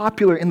very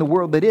popular in the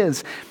world that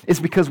is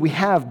because we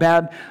have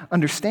bad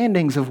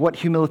understandings of what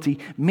humility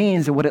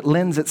means and what it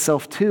lends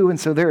itself to. And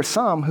so there are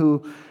some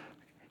who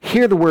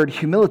hear the word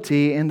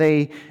humility and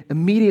they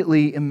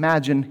immediately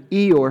imagine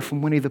Eeyore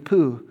from Winnie the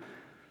Pooh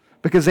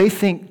because they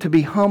think to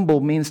be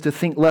humble means to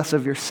think less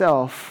of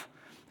yourself.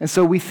 And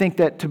so we think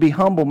that to be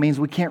humble means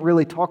we can't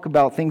really talk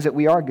about things that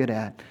we are good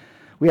at.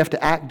 We have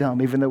to act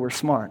dumb even though we're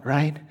smart,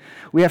 right?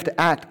 We have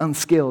to act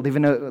unskilled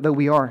even though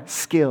we are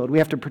skilled. We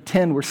have to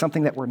pretend we're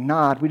something that we're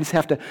not. We just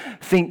have to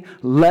think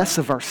less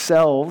of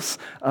ourselves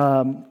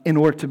in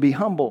order to be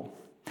humble.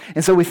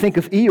 And so we think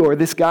of Eeyore,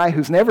 this guy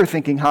who's never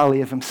thinking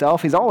highly of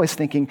himself. He's always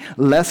thinking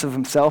less of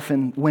himself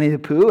in Winnie the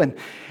Pooh.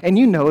 And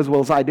you know as well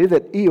as I do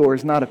that Eeyore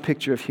is not a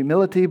picture of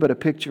humility, but a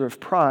picture of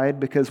pride,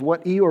 because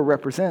what Eeyore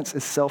represents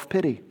is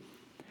self-pity.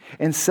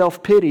 And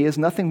self-pity is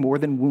nothing more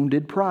than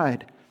wounded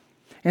pride.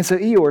 And so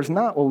Eeyore is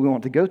not what we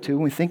want to go to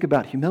when we think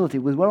about humility.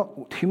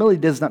 Humility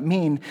does not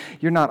mean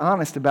you're not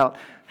honest about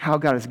how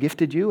God has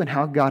gifted you and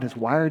how God has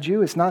wired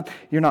you. It's not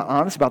you're not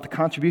honest about the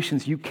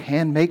contributions you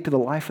can make to the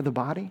life of the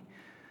body.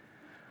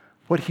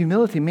 What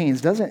humility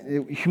means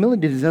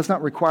humility does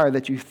not require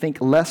that you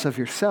think less of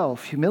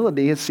yourself.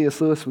 Humility, as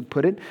C.S. Lewis would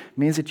put it,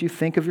 means that you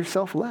think of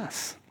yourself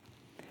less.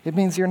 It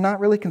means you're not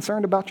really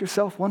concerned about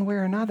yourself one way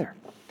or another.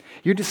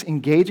 You're just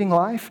engaging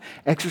life,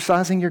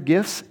 exercising your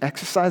gifts,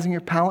 exercising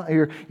your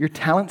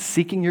talent,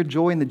 seeking your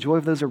joy and the joy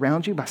of those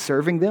around you by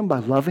serving them, by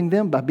loving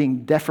them, by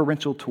being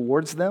deferential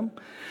towards them,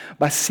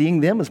 by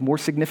seeing them as more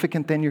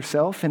significant than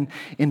yourself in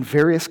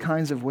various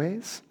kinds of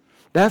ways.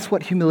 That's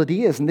what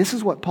humility is, and this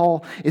is what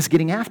Paul is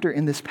getting after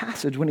in this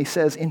passage when he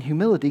says, in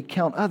humility,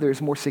 count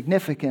others more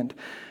significant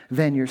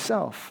than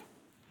yourself.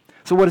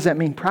 So what does that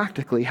mean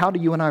practically? How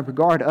do you and I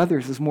regard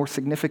others as more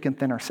significant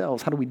than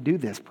ourselves? How do we do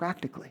this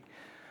practically?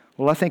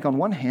 Well, I think on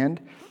one hand,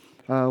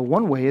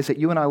 one way is that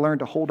you and I learn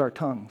to hold our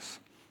tongues.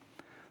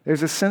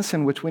 There's a sense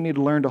in which we need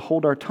to learn to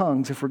hold our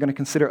tongues if we're going to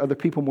consider other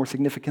people more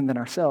significant than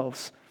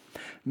ourselves.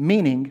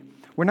 Meaning,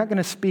 we're not going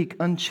to speak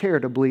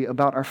uncharitably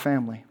about our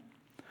family.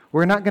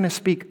 We're not going to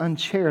speak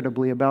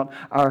uncharitably about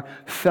our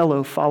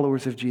fellow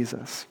followers of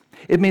Jesus.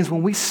 It means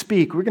when we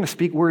speak, we're going to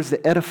speak words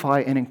that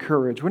edify and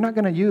encourage. We're not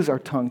going to use our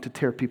tongue to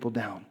tear people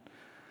down.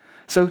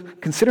 So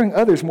considering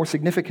others more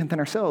significant than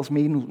ourselves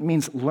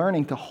means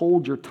learning to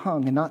hold your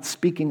tongue and not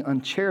speaking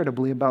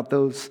uncharitably about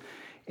those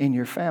in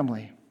your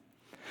family.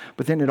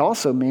 But then it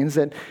also means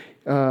that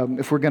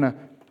if we're going to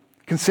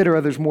consider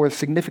others more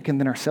significant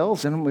than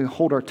ourselves, and when we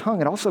hold our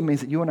tongue, it also means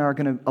that you and I are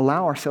going to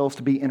allow ourselves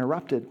to be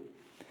interrupted.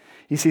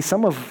 You see,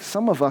 some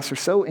of us are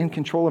so in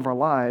control of our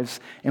lives,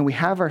 and we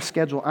have our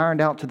schedule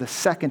ironed out to the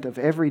second of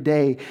every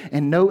day,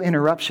 and no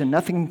interruption,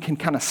 nothing can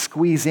kind of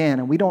squeeze in,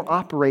 and we don't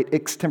operate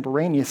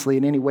extemporaneously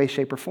in any way,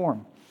 shape, or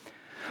form.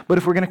 But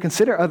if we're going to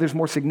consider others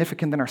more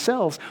significant than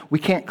ourselves, we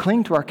can't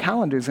cling to our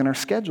calendars and our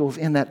schedules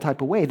in that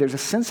type of way. There's a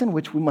sense in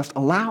which we must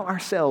allow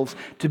ourselves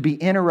to be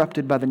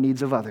interrupted by the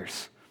needs of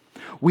others.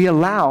 We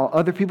allow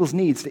other people's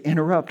needs to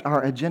interrupt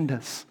our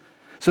agendas,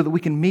 so that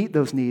we can meet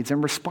those needs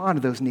and respond to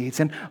those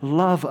needs and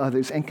love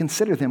others and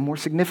consider them more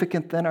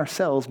significant than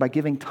ourselves by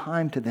giving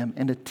time to them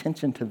and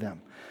attention to them.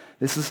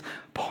 This is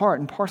part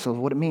and parcel of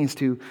what it means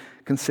to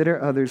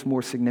consider others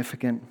more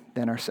significant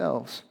than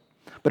ourselves.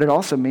 But it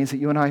also means that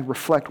you and I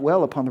reflect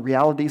well upon the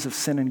realities of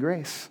sin and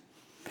grace.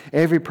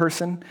 Every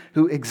person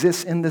who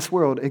exists in this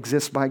world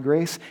exists by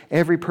grace.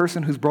 Every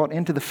person who's brought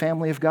into the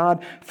family of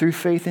God through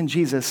faith in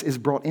Jesus is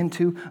brought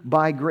into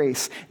by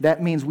grace.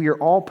 That means we are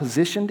all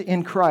positioned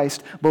in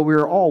Christ, but we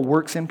are all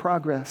works in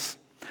progress.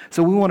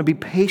 So we want to be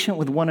patient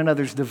with one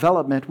another's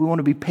development. We want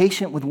to be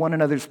patient with one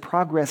another's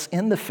progress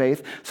in the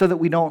faith so that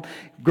we don't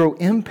grow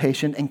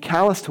impatient and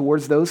callous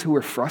towards those who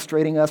are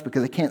frustrating us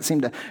because they can't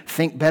seem to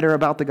think better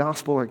about the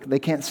gospel or they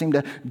can't seem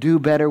to do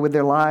better with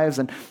their lives.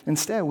 And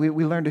instead,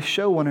 we learn to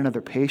show one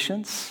another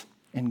patience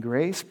and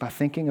grace by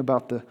thinking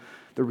about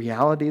the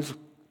realities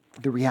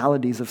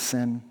of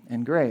sin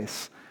and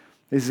grace.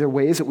 These are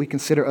ways that we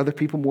consider other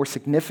people more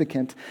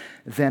significant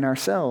than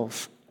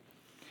ourselves.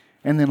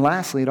 And then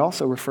lastly, it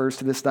also refers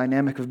to this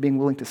dynamic of being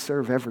willing to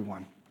serve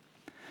everyone.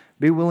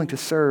 Be willing to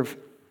serve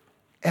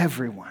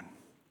everyone.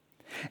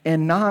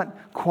 And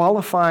not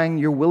qualifying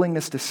your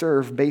willingness to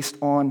serve based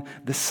on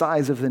the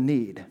size of the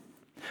need.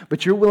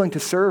 But you're willing to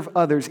serve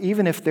others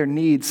even if their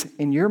needs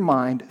in your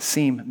mind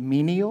seem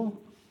menial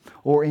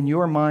or in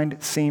your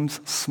mind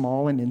seems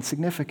small and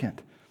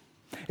insignificant.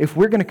 If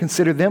we're going to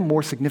consider them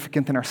more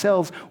significant than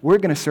ourselves, we're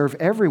going to serve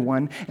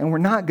everyone, and we're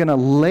not going to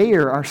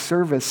layer our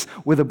service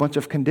with a bunch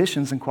of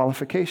conditions and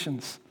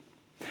qualifications.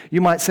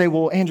 You might say,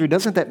 well, Andrew,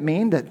 doesn't that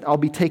mean that I'll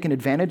be taken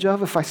advantage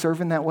of if I serve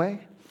in that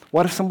way?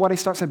 What if somebody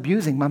starts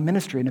abusing my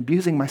ministry and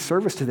abusing my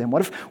service to them?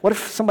 What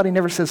if somebody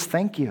never says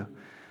thank you?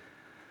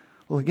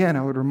 Well, again,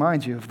 I would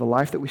remind you of the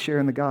life that we share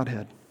in the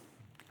Godhead.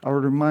 I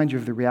would remind you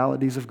of the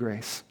realities of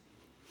grace.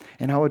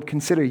 And I would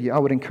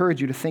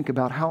encourage you to think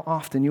about how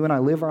often you and I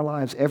live our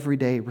lives every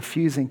day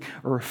refusing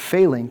or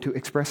failing to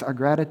express our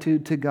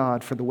gratitude to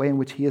God for the way in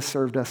which He has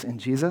served us in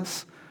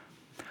Jesus,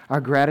 our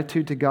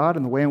gratitude to God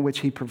in the way in which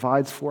He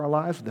provides for our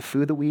lives, the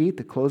food that we eat,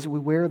 the clothes that we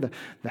wear, the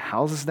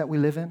houses that we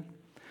live in.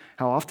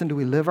 How often do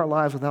we live our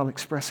lives without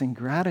expressing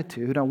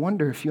gratitude? I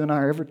wonder if you and I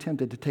are ever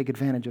tempted to take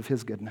advantage of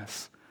His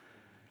goodness.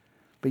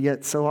 But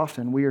yet so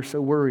often we are so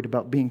worried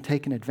about being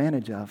taken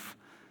advantage of.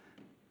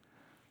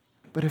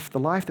 But if the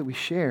life that we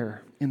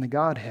share in the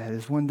Godhead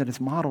is one that is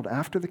modeled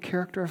after the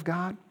character of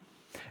God,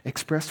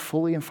 expressed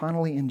fully and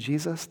finally in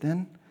Jesus,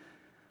 then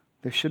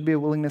there should be a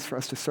willingness for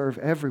us to serve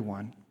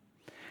everyone.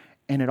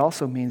 And it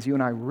also means you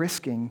and I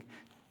risking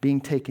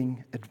being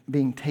taken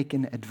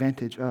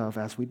advantage of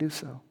as we do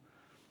so.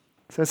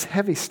 So it's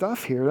heavy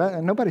stuff here.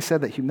 Nobody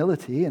said that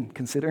humility and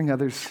considering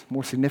others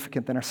more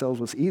significant than ourselves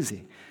was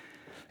easy.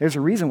 There's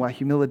a reason why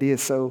humility is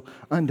so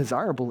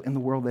undesirable in the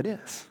world that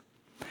is.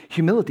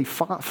 Humility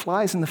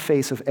flies in the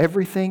face of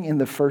everything in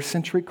the first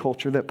century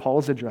culture that Paul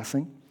is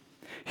addressing.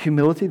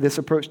 Humility, this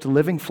approach to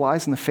living,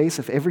 flies in the face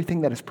of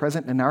everything that is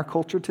present in our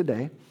culture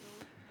today.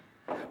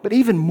 But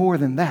even more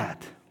than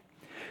that,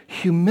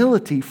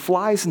 humility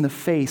flies in the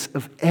face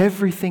of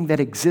everything that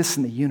exists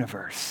in the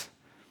universe.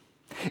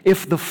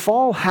 If the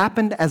fall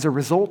happened as a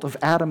result of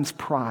Adam's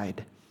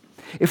pride,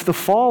 if the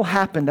fall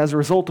happened as a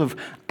result of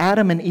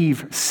Adam and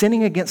Eve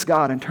sinning against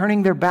God and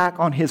turning their back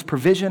on His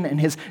provision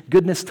and His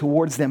goodness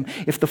towards them,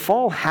 if the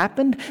fall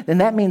happened, then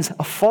that means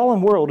a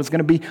fallen world is going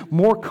to be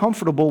more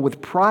comfortable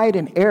with pride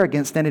and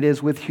arrogance than it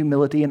is with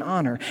humility and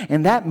honor.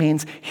 And that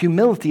means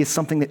humility is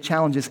something that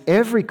challenges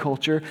every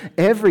culture,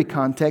 every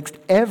context,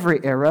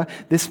 every era.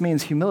 This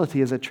means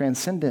humility is a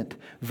transcendent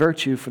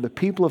virtue for the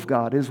people of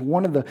God. It is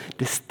one of the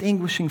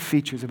distinguishing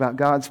features about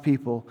God's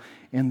people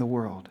in the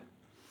world.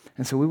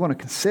 And so we want to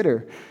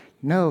consider,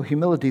 no,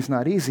 humility is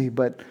not easy,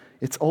 but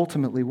it's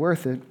ultimately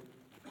worth it.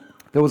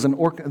 There was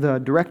the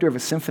director of a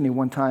symphony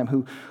one time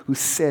who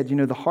said,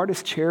 the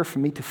hardest chair for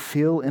me to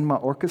fill in my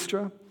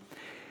orchestra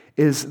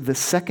is the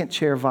second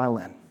chair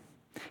violin.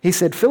 He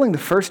said, filling the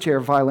first chair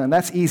violin,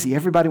 that's easy.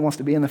 Everybody wants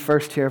to be in the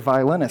first chair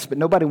violinist, but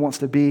nobody wants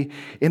to be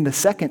in the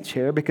second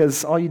chair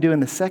because all you do in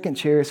the second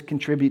chair is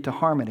contribute to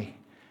harmony.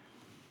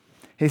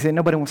 He said,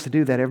 nobody wants to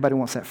do that. Everybody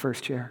wants that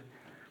first chair.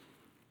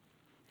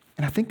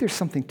 And I think there's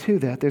something to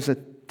that. There's a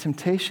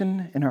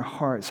temptation in our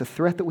hearts, a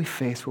threat that we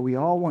face where we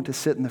all want to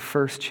sit in the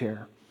first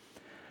chair.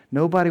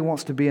 Nobody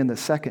wants to be in the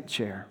second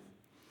chair.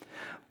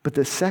 But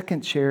the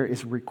second chair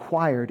is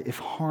required if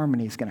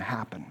harmony is going to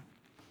happen.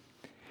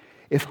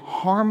 If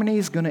harmony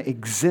is going to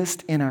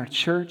exist in our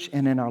church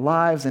and in our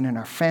lives and in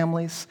our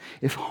families,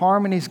 if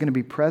harmony is going to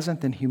be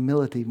present, then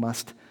humility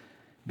must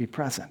be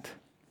present.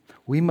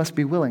 We must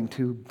be willing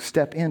to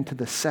step into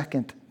the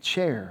second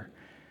chair,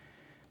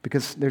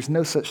 because there's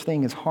no such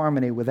thing as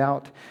harmony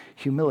without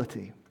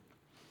humility.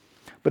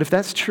 But if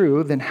that's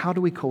true, then how do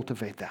we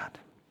cultivate that?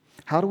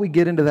 How do we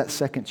get into that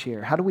second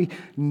chair? How do we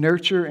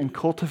nurture and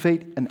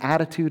cultivate an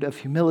attitude of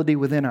humility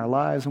within our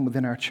lives and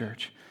within our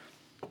church?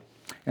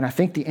 And I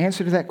think the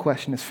answer to that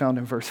question is found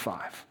in verse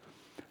 5.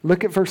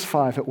 Look at verse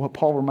 5 at what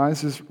Paul reminds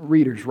his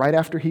readers right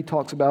after he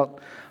talks about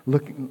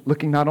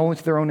looking not only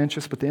to their own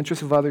interests but the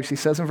interests of others. He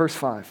says in verse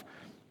 5,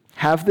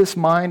 have this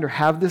mind or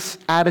have this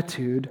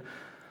attitude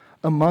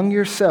among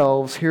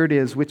yourselves, here it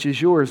is, which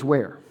is yours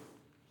where?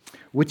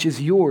 Which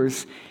is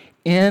yours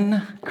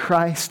in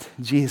Christ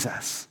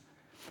Jesus.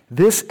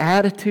 This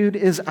attitude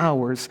is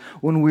ours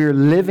when we're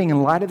living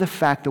in light of the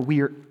fact that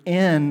we are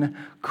in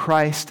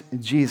Christ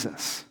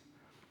Jesus.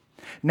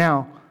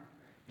 Now,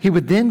 he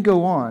would then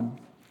go on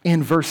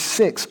in verse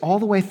 6 all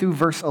the way through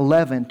verse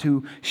 11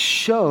 to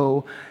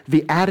show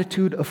the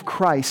attitude of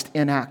Christ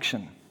in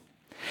action.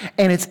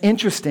 And it's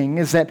interesting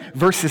is that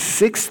verses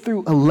 6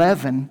 through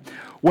 11,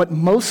 what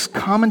most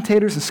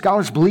commentators and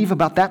scholars believe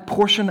about that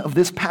portion of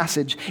this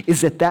passage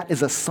is that that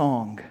is a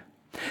song.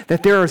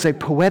 That there is a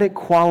poetic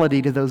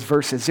quality to those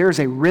verses. There is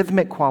a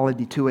rhythmic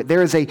quality to it.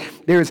 There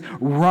is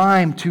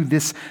rhyme to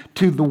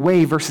the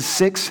way verses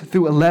 6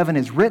 through 11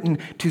 is written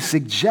to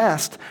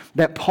suggest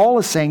that Paul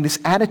is saying this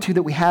attitude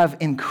that we have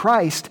in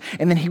Christ,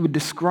 and then he would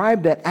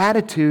describe that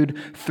attitude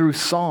through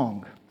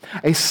song.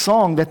 A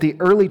song that the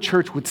early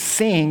church would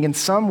sing in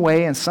some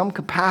way, in some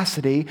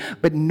capacity,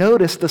 but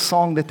notice the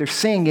song that they're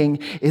singing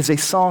is a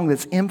song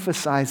that's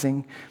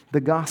emphasizing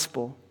the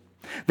gospel.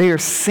 They are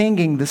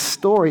singing the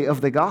story of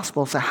the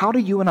gospel. So how do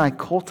you and I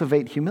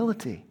cultivate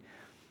humility?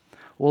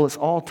 Well, it's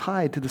all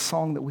tied to the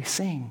song that we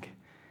sing.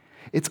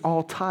 It's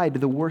all tied to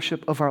the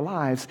worship of our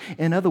lives.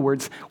 In other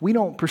words, we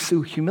don't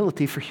pursue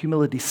humility for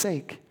humility's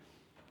sake.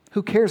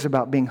 Who cares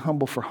about being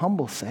humble for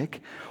humble's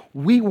sake?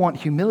 We want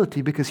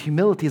humility because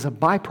humility is a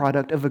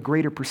byproduct of a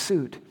greater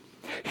pursuit.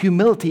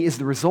 Humility is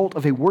the result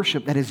of a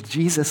worship that is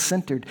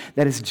Jesus-centered,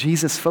 that is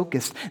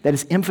Jesus-focused, that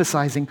is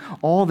emphasizing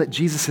all that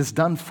Jesus has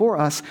done for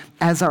us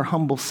as our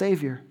humble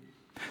Savior.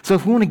 So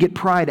if we want to get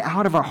pride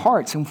out of our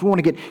hearts and if we want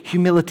to get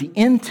humility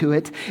into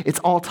it, it's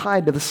all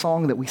tied to the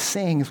song that we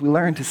sing as we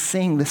learn to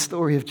sing the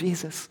story of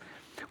Jesus.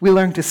 We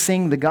learn to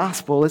sing the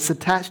gospel. It's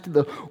attached to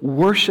the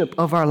worship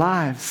of our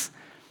lives.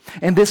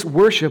 And this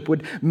worship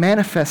would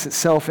manifest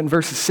itself in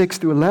verses 6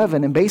 through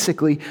 11, and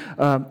basically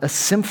a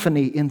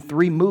symphony in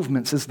 3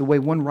 movements is the way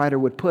one writer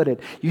would put it.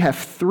 You have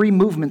 3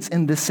 movements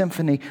in this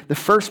symphony. The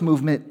first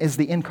movement is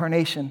the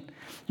incarnation.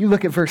 You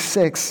look at verse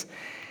 6.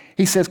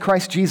 He says,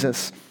 Christ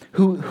Jesus,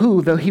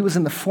 who, though he was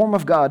in the form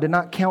of God, did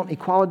not count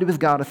equality with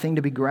God a thing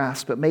to be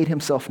grasped, but made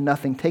himself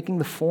nothing, taking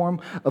the form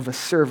of a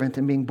servant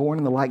and being born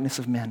in the likeness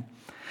of men.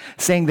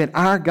 Saying that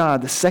our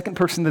God, the second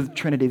person of the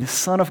Trinity, the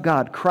Son of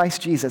God,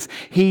 Christ Jesus,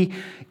 he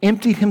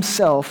emptied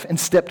himself and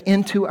stepped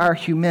into our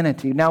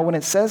humanity. Now, when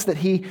it says that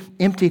he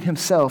emptied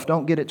himself,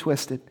 don't get it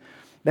twisted.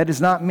 That does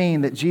not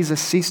mean that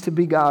Jesus ceased to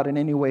be God in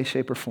any way,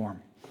 shape, or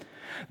form.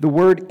 The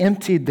word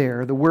emptied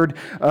there, the word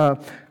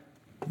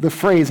The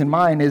phrase in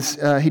mine is,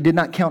 he did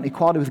not count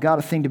equality with God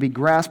a thing to be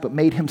grasped, but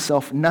made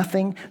himself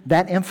nothing.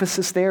 That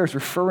emphasis there is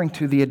referring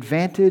to the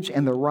advantage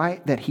and the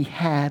right that he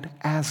had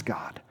as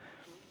God.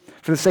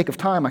 For the sake of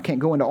time, I can't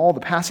go into all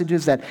the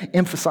passages that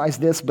emphasize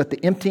this, but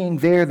the emptying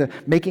there, the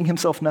making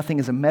himself nothing,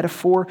 is a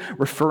metaphor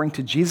referring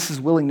to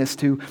Jesus' willingness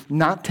to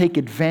not take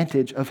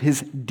advantage of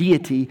his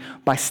deity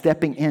by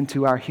stepping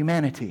into our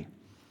humanity.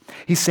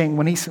 He's saying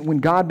when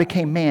God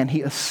became man,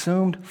 he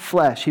assumed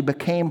flesh. He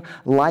became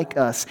like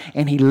us,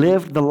 and he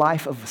lived the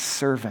life of a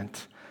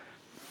servant.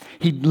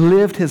 He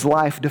lived his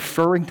life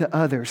deferring to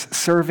others,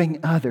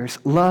 serving others,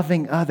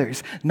 loving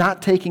others,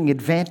 not taking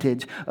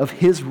advantage of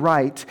his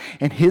right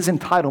and his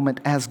entitlement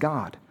as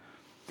God.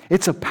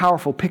 It's a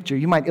powerful picture.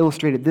 You might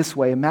illustrate it this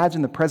way.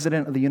 Imagine the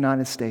President of the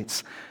United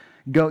States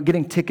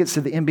getting tickets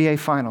to the NBA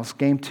Finals,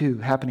 Game 2,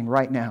 happening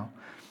right now.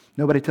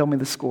 Nobody tell me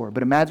the score,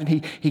 but imagine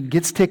he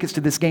gets tickets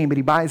to this game, but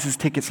he buys his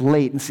tickets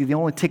late, and see, the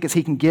only tickets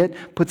he can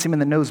get puts him in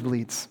the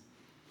nosebleeds.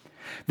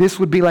 This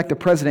would be like the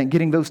president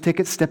getting those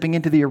tickets, stepping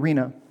into the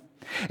arena.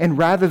 And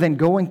rather than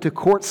going to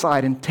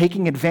courtside and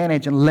taking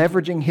advantage and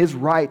leveraging his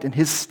right and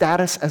his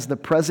status as the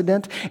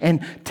president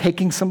and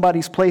taking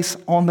somebody's place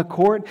on the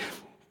court,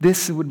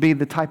 this would be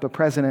the type of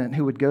president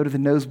who would go to the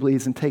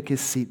nosebleeds and take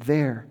his seat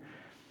there.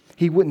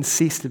 He wouldn't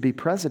cease to be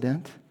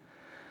president,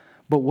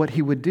 but what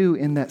he would do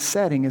in that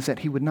setting is that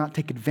he would not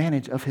take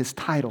advantage of his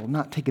title,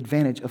 not take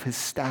advantage of his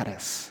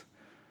status.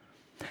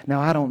 Now,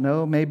 I don't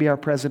know, maybe our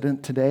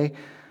president today,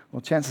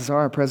 well, chances are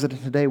our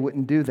president today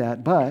wouldn't do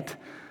that, but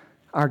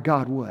our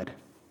God would.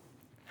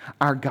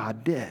 Our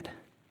God did.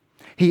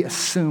 He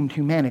assumed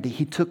humanity.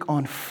 He took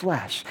on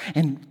flesh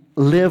and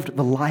lived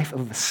the life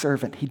of a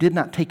servant. He did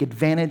not take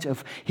advantage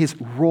of his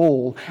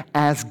role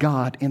as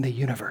God in the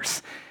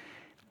universe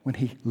when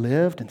he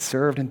lived and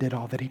served and did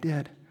all that he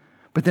did.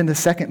 But then the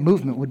second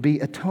movement would be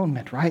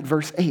atonement, right?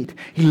 Verse 8,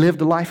 he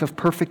lived a life of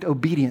perfect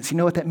obedience. You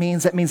know what that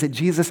means? That means that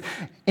Jesus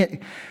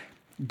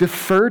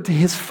deferred to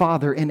his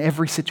Father in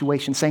every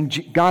situation, saying,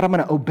 God, I'm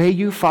going to obey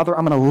you. Father,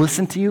 I'm going to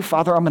listen to you.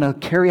 Father, I'm going to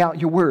carry out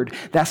your word.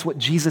 That's what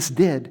Jesus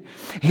did.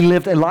 He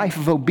lived a life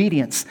of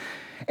obedience.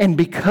 And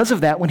because of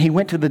that, when he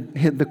went to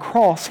the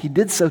cross, he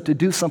did so to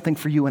do something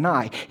for you and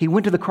I. He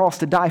went to the cross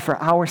to die for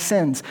our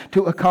sins,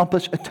 to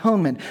accomplish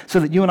atonement, so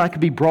that you and I could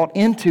be brought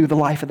into the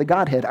life of the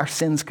Godhead. Our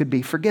sins could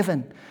be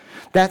forgiven.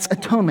 That's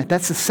atonement.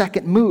 That's the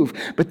second move.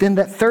 But then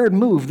that third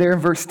move there in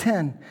verse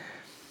 10,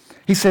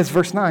 he says,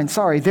 verse 9,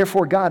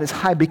 therefore God is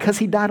high, because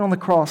he died on the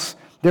cross,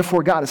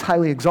 therefore God has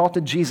highly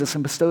exalted Jesus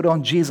and bestowed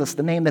on Jesus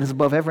the name that is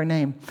above every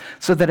name,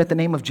 so that at the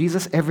name of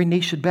Jesus every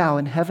knee should bow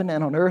in heaven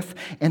and on earth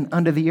and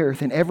under the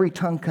earth, and every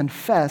tongue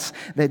confess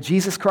that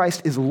Jesus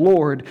Christ is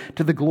Lord,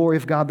 to the glory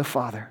of God the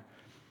Father.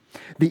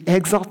 The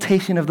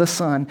exaltation of the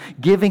Son,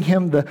 giving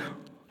him the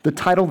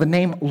title, the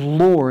name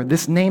Lord,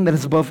 this name that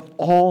is above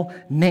all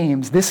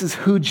names. This is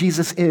who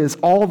Jesus is,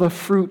 all the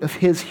fruit of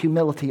his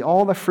humility,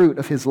 all the fruit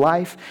of his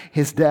life,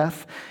 his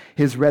death,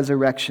 his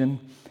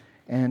resurrection,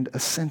 and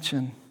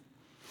ascension.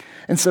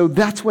 And so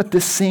that's what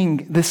this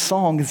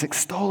song is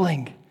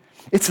extolling.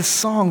 It's a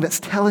song that's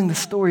telling the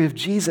story of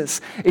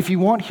Jesus. If you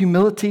want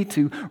humility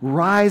to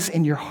rise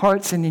in your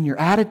hearts and in your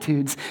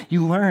attitudes,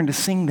 you learn to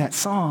sing that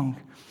song.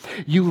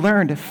 You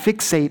learn to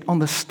fixate on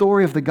the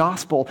story of the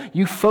gospel.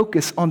 You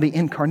focus on the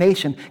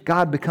incarnation,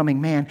 God becoming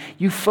man.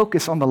 You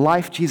focus on the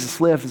life Jesus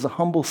lived as a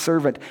humble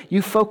servant.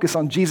 You focus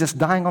on Jesus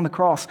dying on the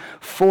cross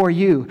for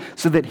you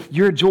so that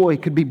your joy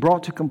could be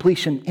brought to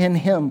completion in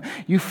him.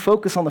 You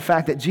focus on the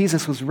fact that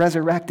Jesus was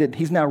resurrected.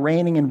 He's now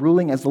reigning and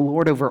ruling as the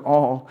Lord over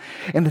all.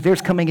 And that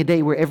there's coming a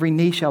day where every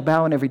knee shall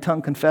bow and every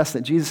tongue confess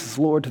that Jesus is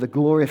Lord, to the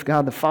glory of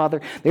God the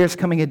Father. There's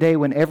coming a day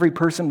when every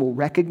person will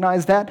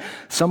recognize that.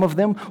 Some of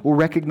them will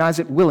recognize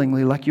it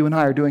willingly, like you and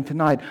I are doing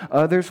tonight.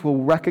 Others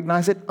will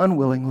recognize it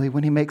unwillingly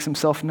when he makes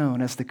himself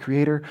known as the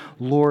Creator,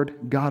 Lord,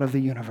 God of the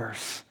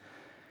universe.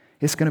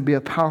 It's going to be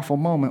a powerful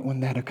moment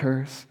when that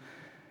occurs.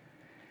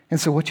 And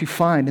so what you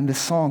find in this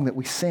song that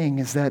we sing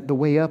is that the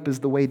way up is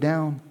the way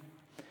down,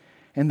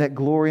 and that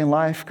glory and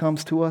life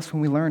comes to us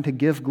when we learn to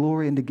give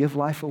glory and to give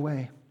life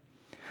away.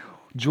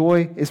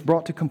 Joy is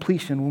brought to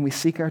completion when we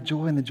seek our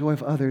joy and the joy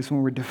of others,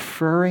 when we're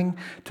deferring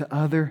to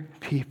other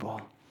people.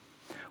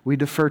 We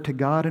defer to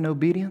God in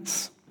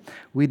obedience.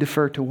 We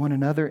defer to one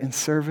another in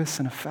service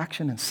and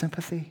affection and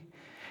sympathy,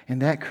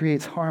 and that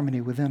creates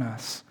harmony within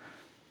us.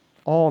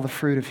 All the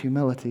fruit of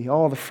humility,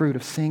 all the fruit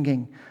of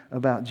singing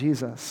about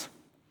Jesus.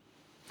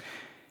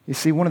 You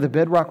see, one of the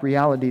bedrock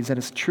realities that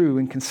is true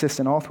and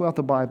consistent all throughout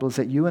the Bible is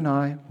that you and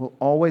I will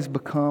always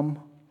become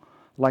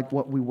like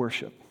what we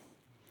worship.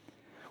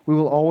 We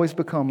will always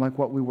become like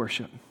what we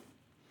worship.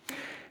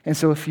 And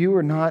so if you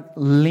are not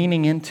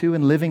leaning into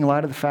and living in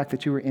light of the fact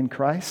that you are in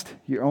Christ,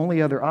 your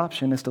only other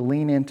option is to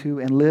lean into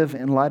and live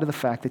in light of the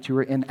fact that you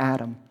are in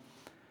Adam,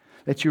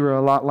 that you are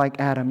a lot like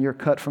Adam. You're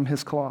cut from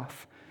his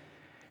cloth.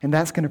 And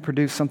that's going to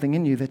produce something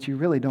in you that you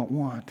really don't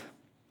want.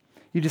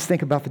 You just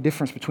think about the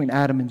difference between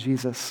Adam and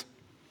Jesus.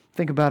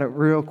 Think about it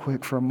real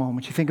quick for a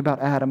moment. You think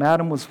about Adam.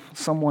 Adam was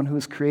someone who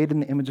was created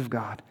in the image of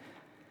God.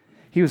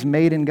 He was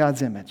made in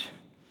God's image.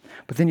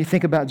 But then you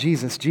think about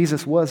Jesus.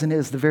 Jesus was and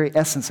is the very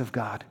essence of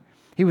God.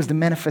 He was the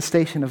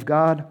manifestation of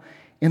God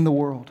in the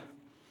world.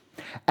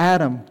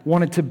 Adam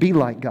wanted to be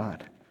like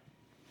God.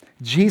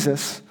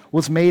 Jesus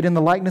was made in the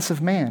likeness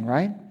of man,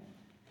 right?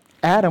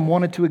 Adam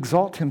wanted to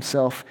exalt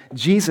himself.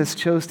 Jesus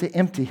chose to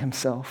empty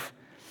himself.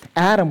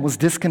 Adam was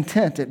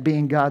discontent at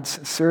being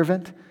God's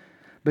servant,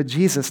 but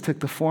Jesus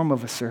took the form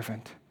of a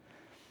servant.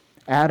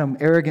 Adam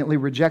arrogantly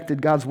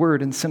rejected God's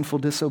word in sinful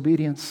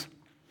disobedience.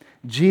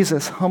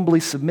 Jesus humbly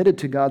submitted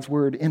to God's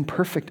word in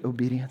perfect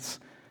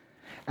obedience.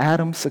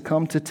 Adam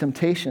succumbed to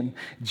temptation.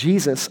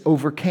 Jesus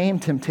overcame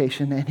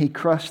temptation and he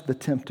crushed the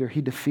tempter.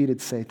 He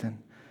defeated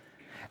Satan.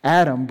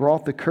 Adam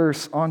brought the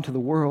curse onto the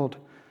world,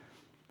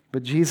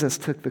 but Jesus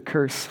took the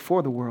curse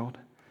for the world.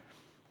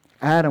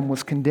 Adam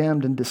was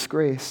condemned and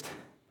disgraced,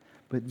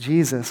 but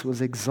Jesus was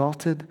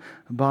exalted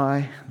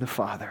by the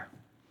Father.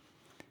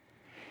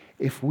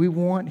 If we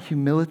want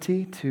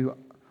humility to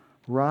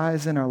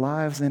rise in our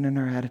lives and in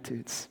our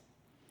attitudes,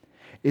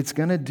 it's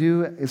going to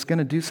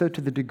do so to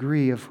the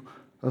degree of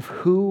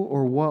who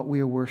or what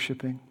we are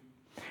worshiping.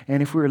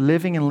 And if we're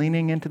living and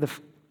leaning into the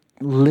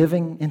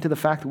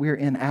fact that we are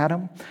in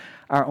Adam,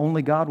 our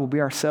only God will be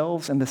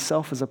ourselves, and the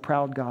self is a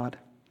proud God.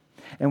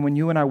 And when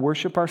you and I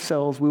worship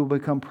ourselves, we will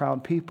become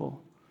proud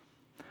people.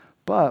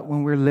 But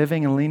when we're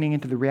living and leaning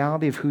into the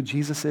reality of who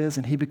Jesus is,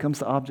 and he becomes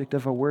the object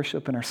of our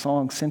worship, and our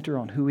songs center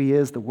on who he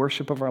is, the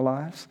worship of our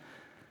lives,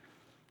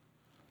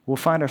 we'll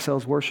find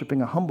ourselves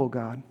worshiping a humble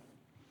God.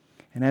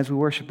 And as we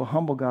worship a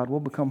humble God, we'll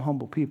become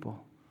humble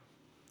people.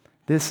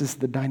 This is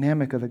the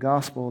dynamic of the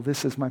gospel.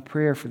 This is my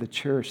prayer for the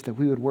church, that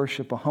we would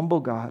worship a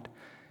humble God,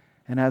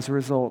 and as a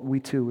result,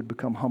 we too would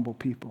become humble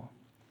people.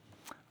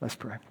 Let's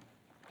pray.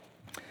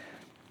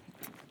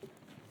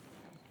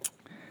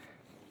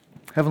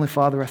 Heavenly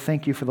Father, I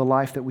thank you for the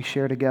life that we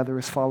share together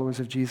as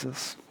followers of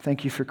Jesus.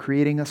 Thank you for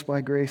creating us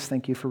by grace.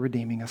 Thank you for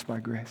redeeming us by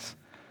grace.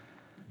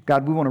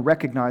 God, we want to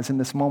recognize in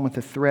this moment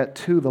the threat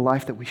to the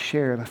life that we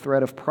share, the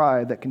threat of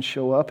pride that can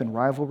show up in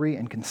rivalry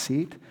and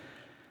conceit.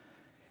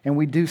 And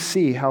we do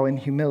see how in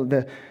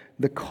humility,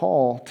 the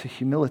call to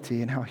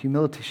humility and how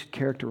humility should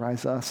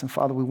characterize us. And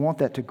Father, we want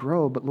that to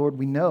grow, but Lord,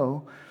 we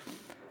know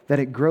that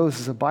it grows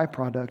as a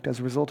byproduct as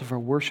a result of our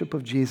worship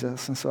of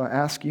Jesus. And so I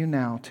ask you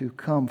now to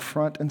come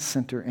front and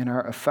center in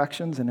our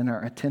affections and in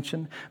our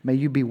attention. May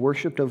you be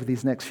worshiped over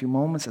these next few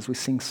moments as we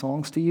sing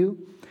songs to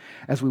you.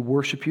 As we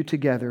worship you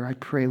together, I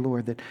pray,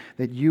 Lord,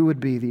 that you would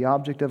be the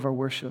object of our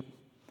worship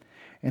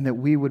and that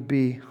we would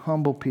be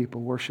humble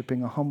people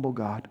worshiping a humble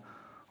God,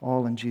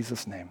 all in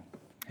Jesus' name.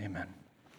 Amen.